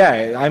 Yeah,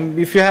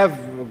 if you have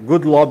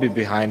good lobby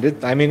behind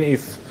it, I mean,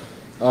 if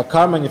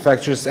car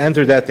manufacturers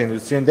enter that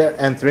industry, and they're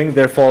entering,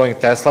 they're following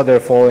Tesla, they're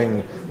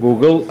following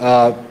Google.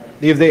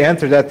 If they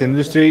enter that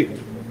industry,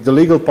 the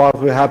legal part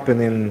will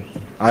happen in,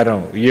 I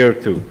don't know, a year or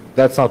two.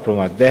 That's not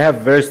problematic. They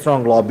have very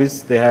strong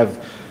lobbies.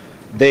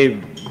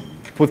 They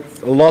put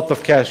a lot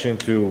of cash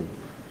into,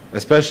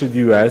 especially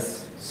the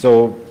US.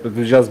 So it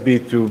will just be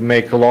to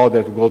make a law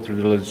that will go through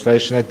the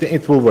legislation. I think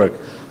it will work.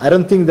 I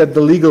don't think that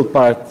the legal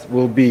part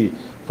will be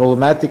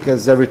problematic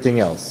as everything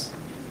else.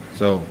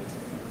 So,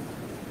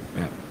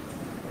 yeah.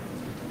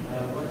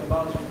 What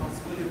about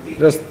responsibility?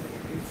 Just,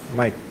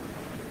 Mike.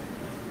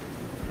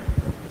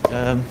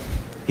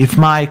 If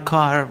my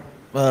car,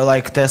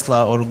 like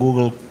Tesla or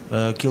Google,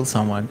 kills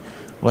someone,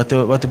 what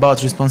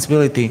about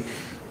responsibility?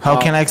 How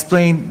can I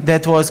explain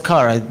that was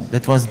car?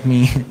 That wasn't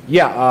me.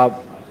 Yeah,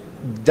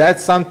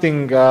 that's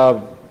something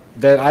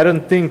that I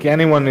don't think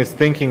anyone is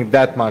thinking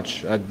that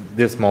much at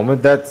this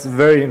moment. That's a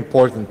very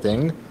important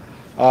thing.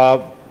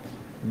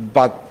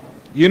 But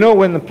you know,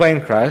 when the plane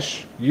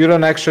crash, you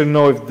don't actually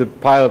know if the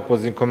pilot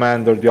was in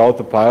command or the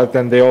autopilot,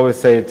 and they always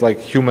say it's like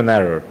human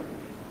error.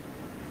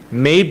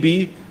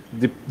 Maybe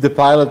the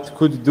pilot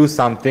could do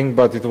something,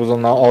 but it was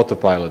on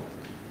autopilot.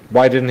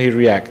 Why didn't he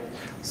react?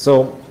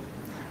 So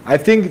I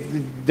think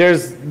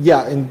there's,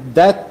 yeah, in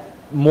that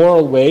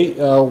moral way,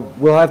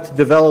 we'll have to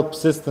develop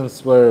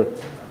systems where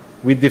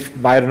we,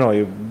 I don't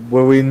know,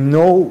 where we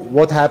know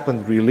what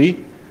happened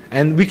really,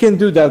 and we can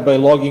do that by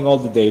logging all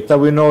the data.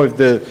 We know if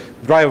the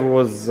driver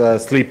was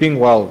sleeping,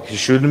 well, he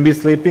shouldn't be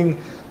sleeping.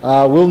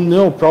 We'll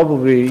know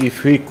probably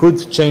if he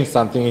could change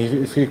something,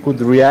 if he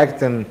could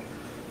react and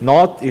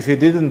not. If he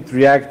didn't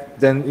react,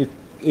 then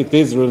it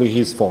is really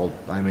his fault.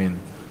 I mean,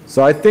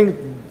 so I think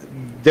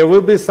there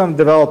will be some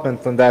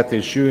development on that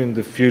issue in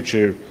the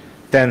future,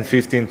 10,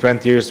 15,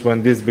 20 years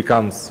when this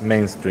becomes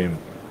mainstream.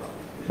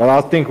 But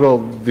I think, well,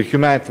 the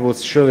humanity will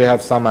surely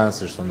have some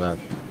answers on that.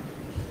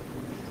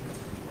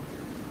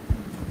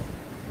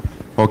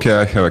 Okay,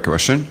 I have a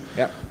question.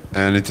 Yeah.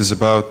 And it is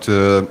about,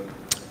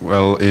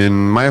 well, in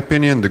my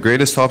opinion, the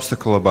greatest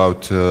obstacle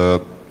about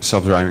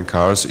self-driving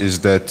cars is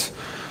that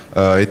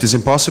it is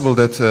impossible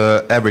that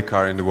every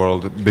car in the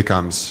world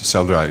becomes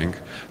self-driving.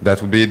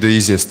 That would be the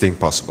easiest thing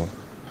possible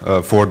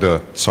for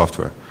the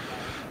software.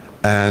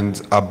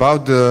 And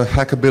about the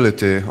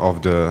hackability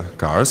of the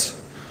cars,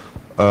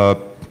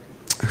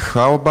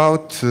 how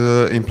about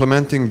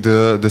implementing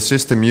the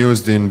system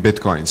used in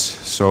Bitcoins?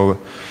 So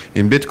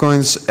in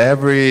Bitcoins,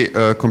 every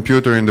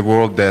computer in the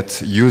world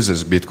that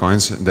uses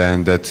Bitcoins,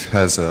 then that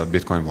has a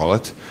Bitcoin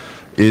wallet,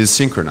 is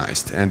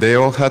synchronized. And they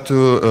all have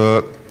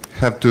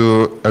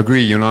to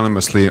agree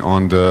unanimously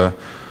on the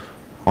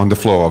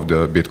flow of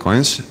the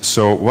Bitcoins.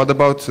 So what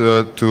about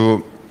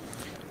to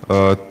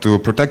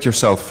protect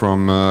yourself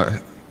from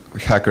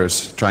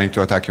hackers trying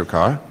to attack your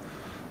car?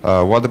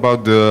 What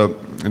about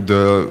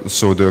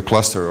the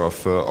cluster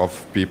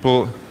of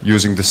people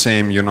using the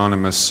same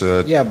unanimous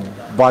yeah,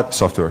 but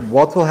software?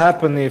 What will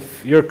happen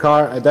if your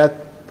car at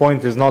that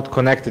point is not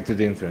connected to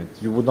the internet?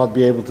 You would not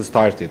be able to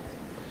start it.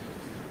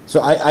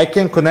 So I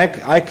can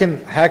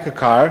hack a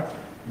car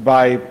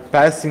by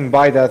passing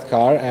by that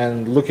car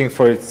and looking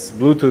for its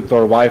Bluetooth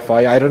or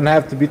Wi-Fi. I don't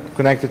have to be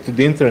connected to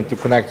the internet to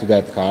connect to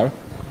that car.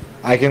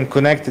 I can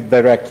connect it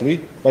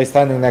directly by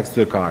standing next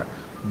to the car.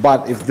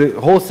 But if the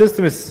whole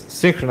system is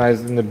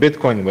synchronized in a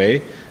Bitcoin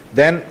way,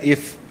 then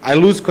if I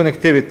lose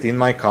connectivity in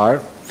my car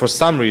for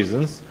some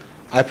reasons,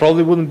 I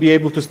probably wouldn't be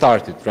able to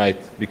start it, right?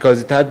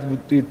 Because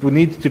it would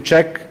need to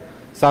check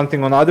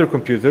something on other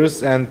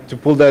computers and to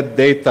pull that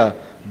data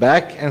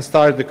back and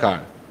start the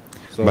car.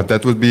 So but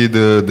that would be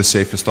the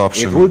safest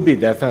option. it would be,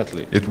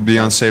 definitely. It would be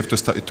unsafe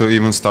to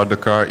even start the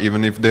car,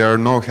 even if there are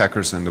no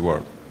hackers in the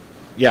world.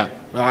 Yeah,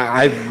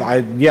 I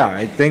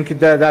think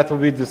that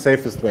would be the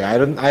safest way. I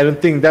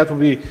don't think that would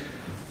be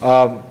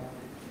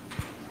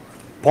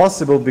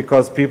possible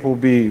because people will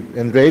be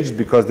enraged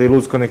because they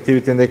lose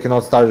connectivity and they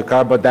cannot start the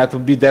car. But that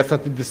would be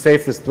definitely the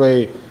safest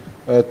way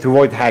to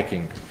avoid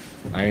hacking.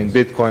 I mean,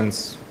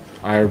 Bitcoins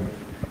are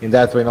in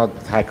that way not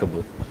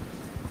hackable.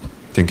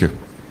 Thank you.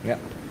 Yeah.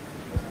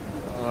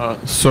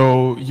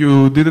 So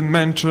you didn't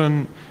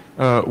mention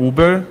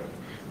Uber,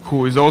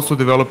 who is also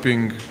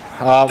developing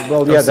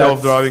Well, yeah, a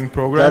self-driving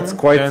program. That's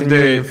quite and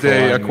new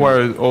they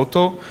acquired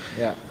Auto.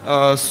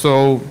 Yeah.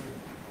 So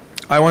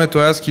I wanted to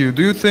ask you,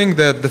 do you think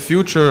that the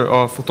future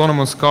of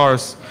autonomous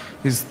cars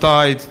is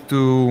tied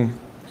to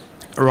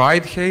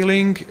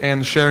ride-hailing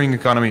and sharing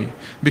economy?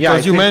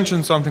 Because you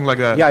mentioned something like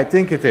that. Yeah, I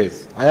think it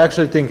is. I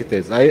actually think it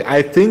is.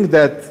 I think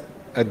that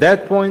at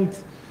that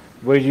point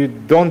where you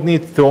don't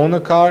need to own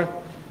a car,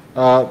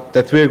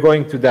 that we're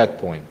going to that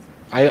point.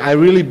 I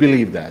really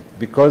believe that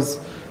because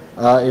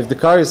if the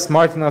car is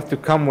smart enough to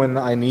come when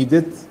I need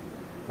it,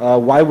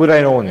 why would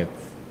I own it?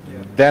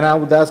 Yeah. Then I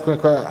would ask,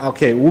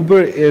 okay,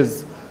 Uber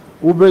is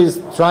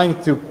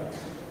trying to.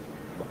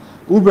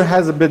 Uber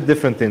has a bit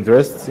different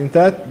interests in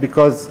that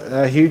because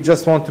he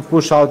just wants to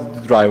push out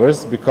the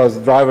drivers because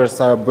drivers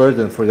are a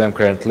burden for them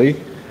currently.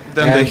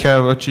 Then they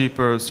have a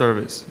cheaper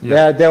service.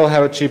 Yeah, they will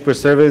have a cheaper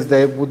service.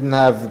 They wouldn't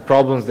have the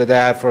problems that they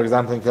have, for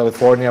example, in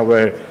California,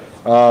 where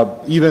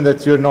even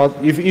that you're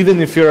not,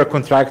 even if you're a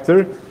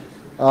contractor,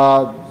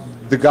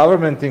 the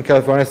government in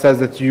California says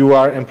that you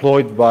are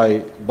employed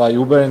by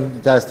Uber and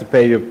it has to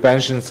pay your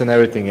pensions and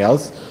everything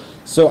else.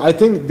 So I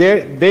think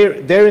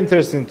their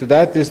interest into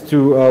that is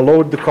to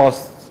lower the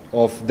cost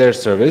of their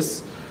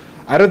service.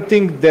 I don't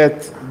think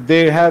that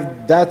they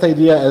have that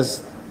idea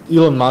as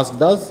Elon Musk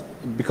does,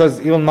 because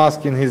Elon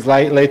Musk in his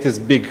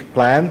latest big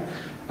plan,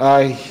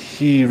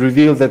 he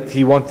revealed that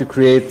he wants to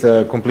create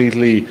a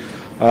completely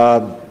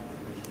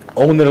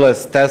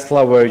ownerless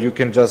Tesla where you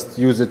can just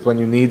use it when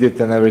you need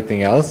it and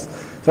everything else.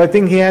 So I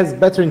think he has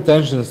better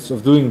intentions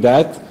of doing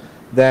that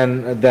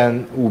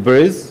than Uber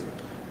is.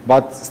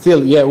 But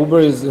still, yeah, Uber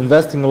is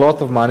investing a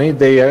lot of money.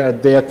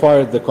 They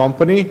acquired the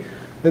company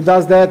that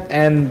does that,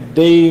 and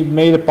they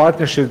made a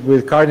partnership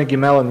with Carnegie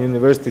Mellon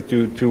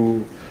University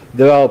to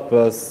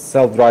develop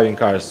self-driving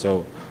cars.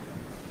 So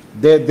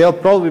they'll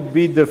probably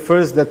be the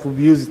first that will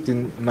use it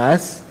in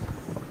mass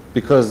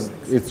because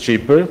it's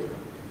cheaper.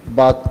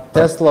 But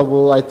Tesla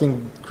will, I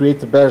think,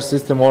 create a better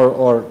system,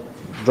 or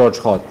George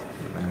Hott.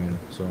 I mean,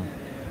 so.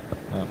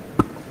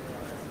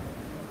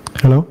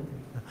 Hello.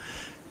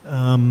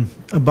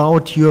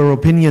 About your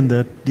opinion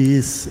that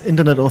these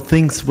Internet of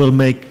Things will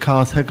make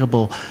cars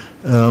hackable.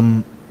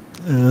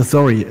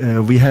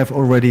 We have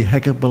already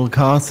hackable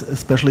cars,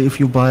 especially if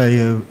you buy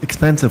an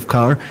expensive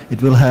car.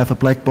 It will have a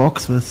black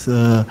box with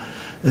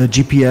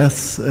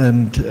GPS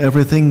and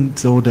everything,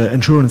 so the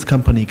insurance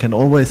company can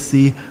always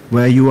see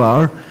where you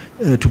are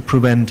to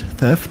prevent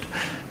theft.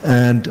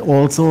 And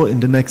also in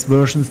the next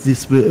versions,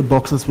 these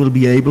boxes will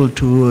be able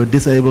to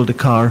disable the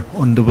car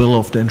on the will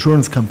of the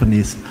insurance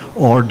companies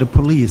or the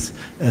police,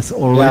 as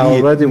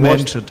already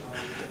mentioned.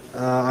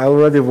 I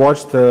already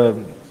watched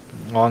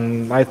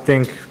on, I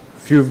think, a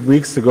few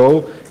weeks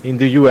ago in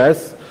the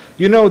US.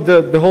 You know,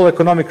 the whole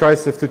economic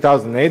crisis of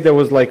 2008, there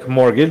was like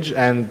mortgage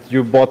and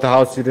you bought a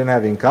house, you didn't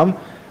have income.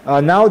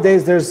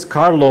 Nowadays, there's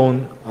car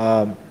loan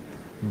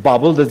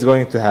bubble that's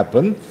going to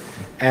happen.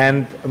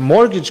 And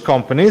mortgage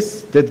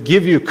companies that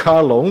give you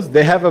car loans,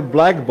 they have a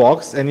black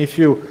box, and if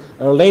you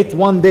are late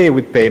one day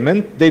with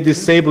payment, they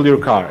disable your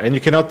car, and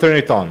you cannot turn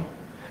it on.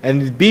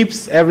 And it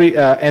beeps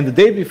and the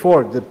day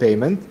before the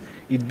payment,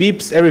 it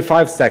beeps every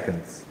 5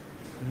 seconds.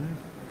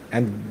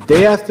 And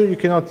day after, you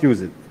cannot use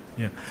it.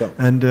 Yeah. So.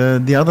 And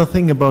the other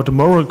thing about the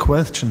moral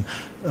question,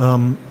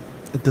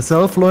 the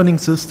self-learning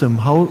system,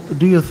 how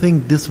do you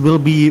think this will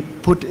be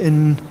put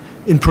in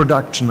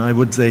production, I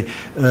would say?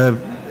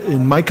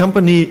 In my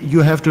company, you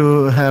have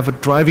to have a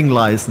driving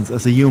license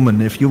as a human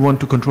if you want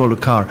to control a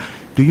car.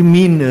 Do you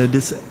mean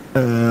this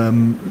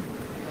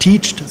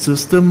teached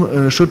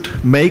system should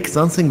make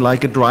something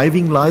like a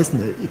driving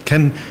license? It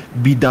can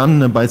be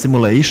done by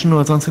simulation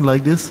or something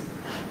like this?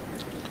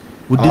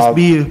 Would this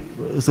be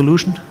a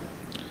solution?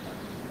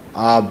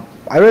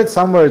 I read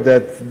somewhere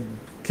that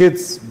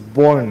kids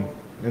born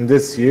in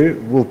this year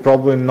will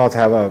probably not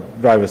have a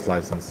driver's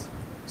license.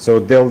 So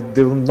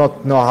they'll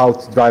not know how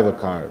to drive a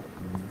car.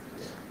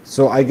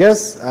 So I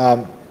guess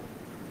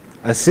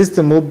a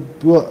system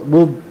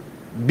will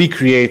be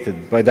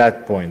created by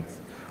that point.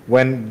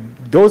 When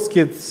those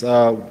kids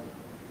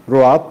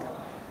grow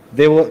up,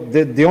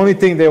 the only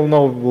thing they will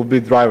know will be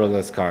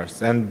driverless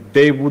cars, and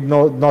they would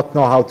not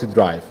know how to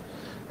drive.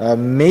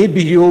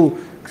 Maybe you'll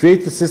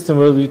create a system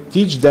where we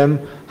teach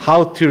them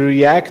how to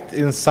react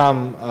in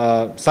some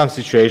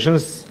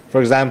situations.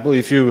 For example,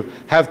 if you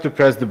have to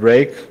press the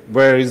brake,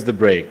 where is the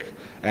brake?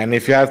 And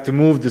if you have to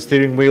move the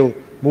steering wheel,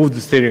 move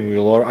the steering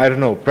wheel, or I don't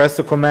know, press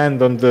a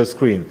command on the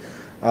screen.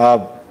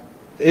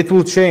 It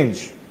will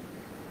change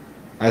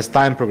as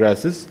time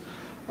progresses.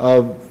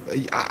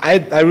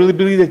 I really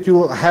believe that you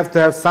will have to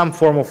have some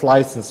form of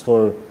license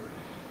for,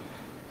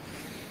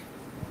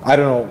 I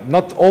don't know,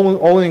 not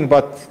owning,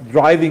 but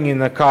driving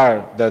in a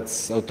car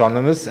that's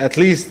autonomous. At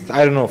least,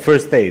 I don't know,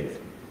 first aid.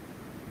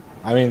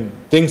 I mean,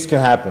 things can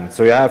happen,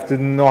 so you have to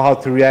know how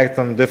to react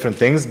on different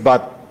things,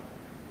 but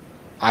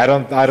I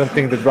don't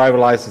think the driver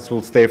license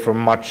will stay for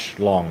much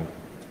long.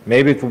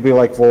 Maybe it will be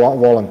like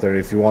voluntary.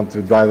 If you want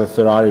to drive a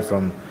Ferrari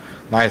from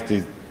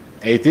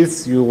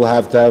 1980s, you will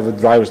have to have a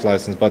driver's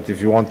license. But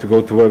if you want to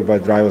go to work by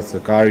driving a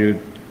car,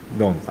 you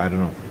don't. I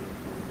don't know.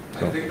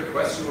 So. I think the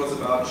question was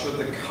about should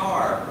the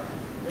car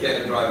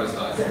get a driver's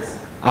license?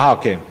 Ah,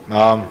 okay.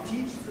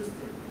 Teach system.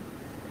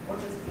 What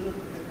is built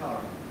in the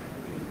car?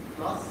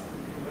 Plus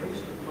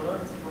information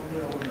learned from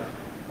the owner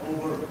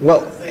over,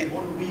 let's say,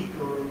 1 week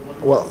or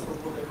what?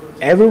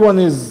 Everyone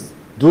is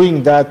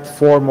doing that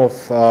form of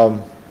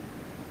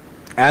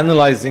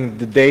analyzing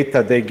the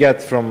data they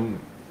get from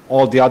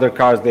all the other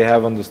cars they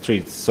have on the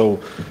streets. So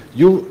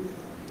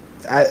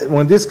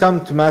when this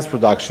comes to mass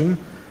production,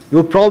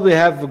 you'll probably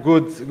have a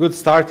good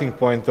starting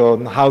point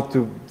on how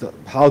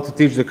to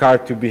teach the car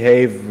to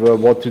behave,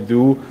 what to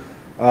do.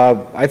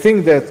 I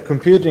think that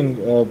computing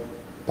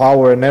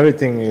power and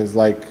everything is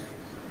like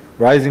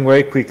rising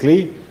very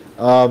quickly,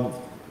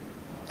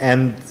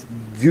 and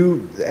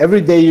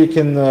every day you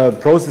can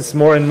process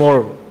more and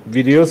more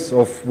videos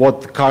of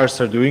what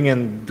cars are doing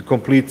and the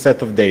complete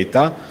set of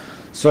data.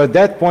 So at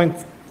that point,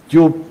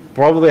 you'll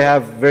probably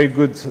have very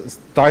good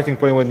starting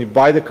point when you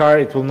buy the car.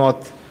 It will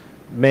not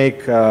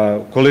make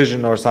a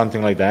collision or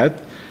something like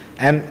that.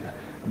 And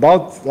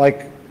about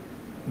like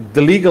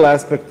the legal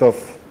aspect of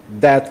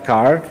that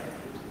car,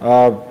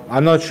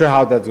 I'm not sure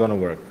how that's going to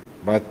work,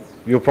 but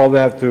you'll probably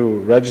have to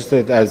register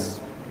it as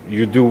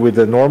you do with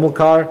a normal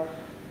car,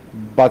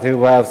 but it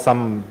will have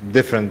some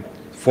different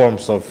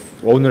forms of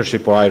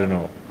ownership, or I don't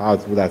know how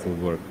that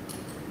would work.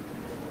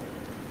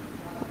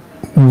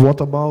 What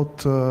about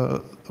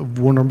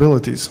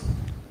vulnerabilities?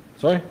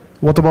 Sorry?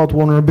 What about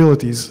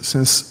vulnerabilities,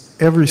 since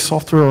every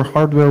software or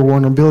hardware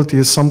vulnerability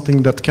is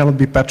something that cannot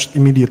be patched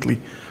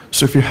immediately?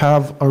 So if you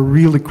have a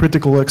really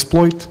critical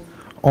exploit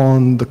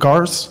on the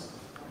cars,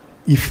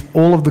 if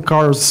all of the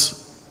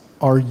cars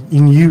are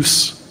in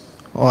use,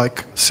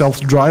 like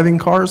self-driving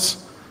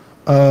cars,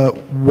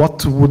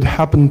 what would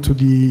happen to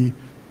the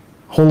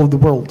whole of the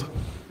world?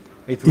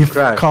 It would if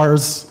crash.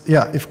 Cars,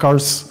 if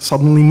cars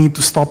suddenly need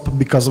to stop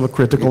because of a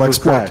critical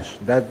exploit. Crash.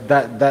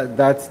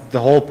 That's the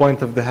whole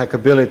point of the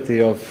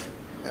hackability of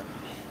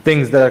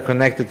things that are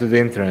connected to the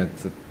internet.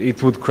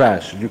 It would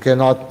crash. You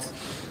cannot.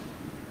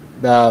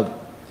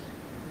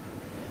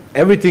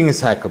 Everything is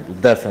hackable,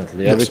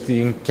 definitely. Yes.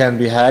 Everything can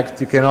be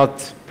hacked. You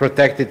cannot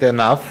protect it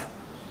enough.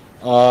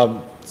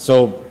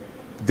 So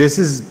this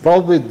is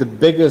probably the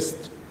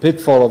biggest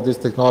pitfall of this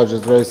technology,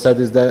 as Ray said,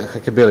 is the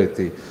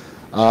hackability.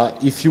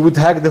 If you would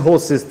hack the whole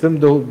system,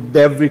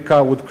 every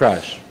car would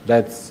crash.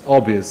 That's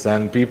obvious,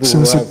 and people.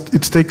 Since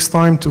it takes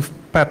time to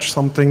patch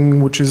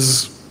something which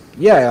is.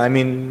 Yeah, I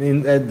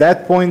mean, at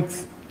that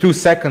point, 2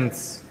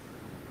 seconds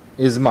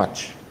is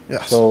much.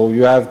 Yes. So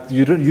you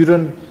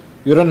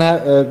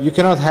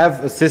cannot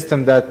have a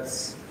system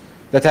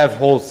that have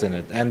holes in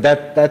it, and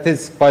that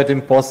is quite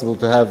impossible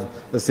to have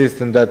a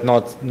system that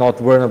not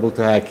vulnerable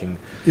to hacking.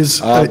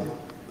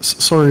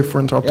 Sorry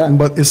for interrupting,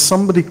 but is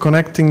somebody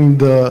connecting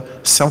the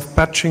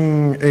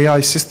self-patching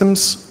AI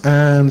systems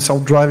and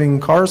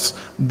self-driving cars?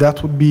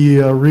 That would be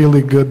a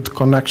really good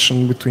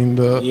connection between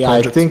the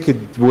projects. I think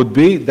it would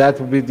be. That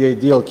would be the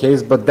ideal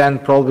case, but then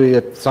probably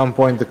at some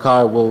point the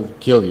car will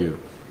kill you.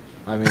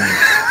 I mean,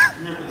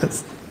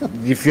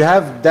 if you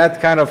have that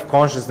kind of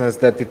consciousness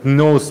that it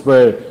knows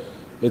where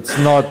it's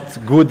not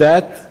good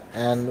at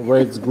and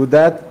where it's good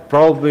at,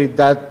 probably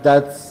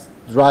that's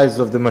rise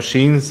of the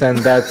machines, and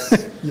that's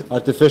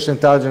artificial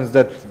intelligence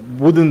that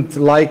wouldn't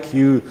like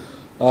you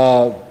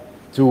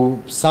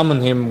to summon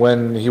him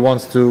when he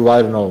wants to,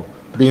 I don't know,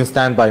 be in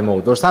standby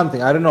mode or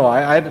something. I don't know.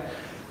 I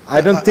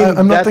don't think.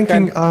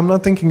 I'm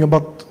not thinking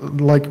about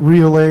like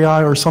real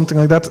AI or something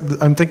like that.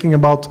 I'm thinking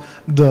about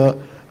the.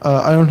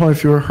 I don't know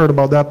if you heard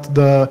about that.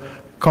 The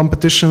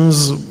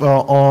competitions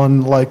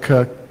on like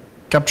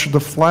capture the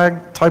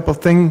flag type of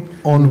thing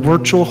on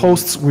virtual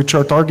hosts, which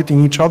are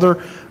targeting each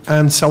other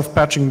and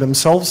self-patching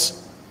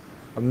themselves.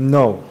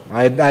 No,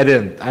 I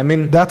didn't. I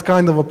mean, that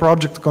kind of a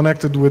project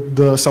connected with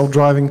the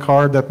self-driving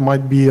car that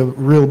might be a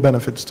real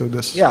benefit to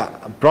this. Yeah,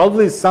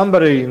 probably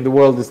somebody in the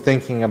world is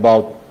thinking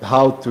about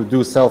how to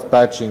do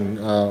self-patching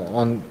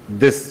on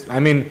this. I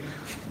mean,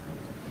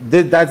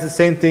 that's the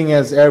same thing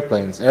as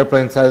airplanes.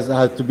 Airplanes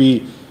have to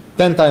be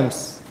 10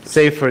 times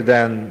safer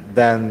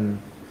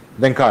than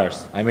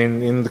cars. I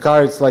mean, in the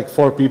car it's like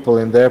 4 people.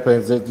 In the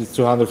airplanes it's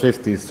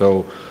 250.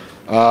 So,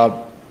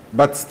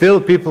 but still,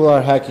 people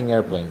are hacking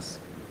airplanes.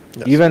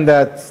 Yes. Even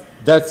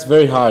that's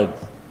very hard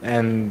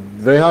and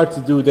very hard to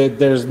do. That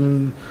there's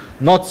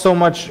not so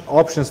much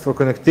options for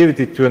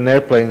connectivity to an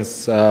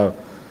airplane's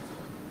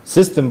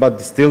system, but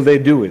still they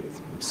do it.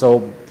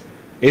 So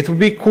it would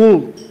be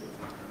cool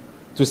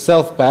to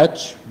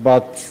self-patch,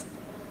 but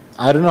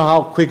I don't know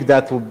how quick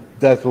that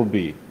will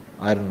be.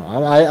 I don't know.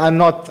 I'm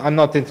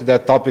not into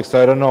that topic,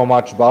 so I don't know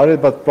much about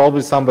it. But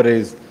probably somebody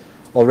is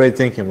already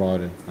thinking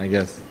about it, I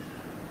guess.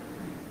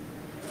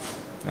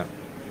 Yeah.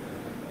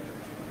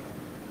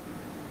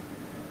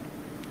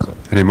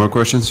 Any more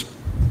questions?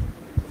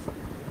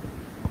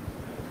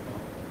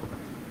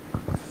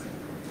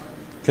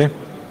 Okay.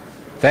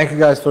 Thank you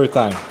guys for your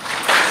time.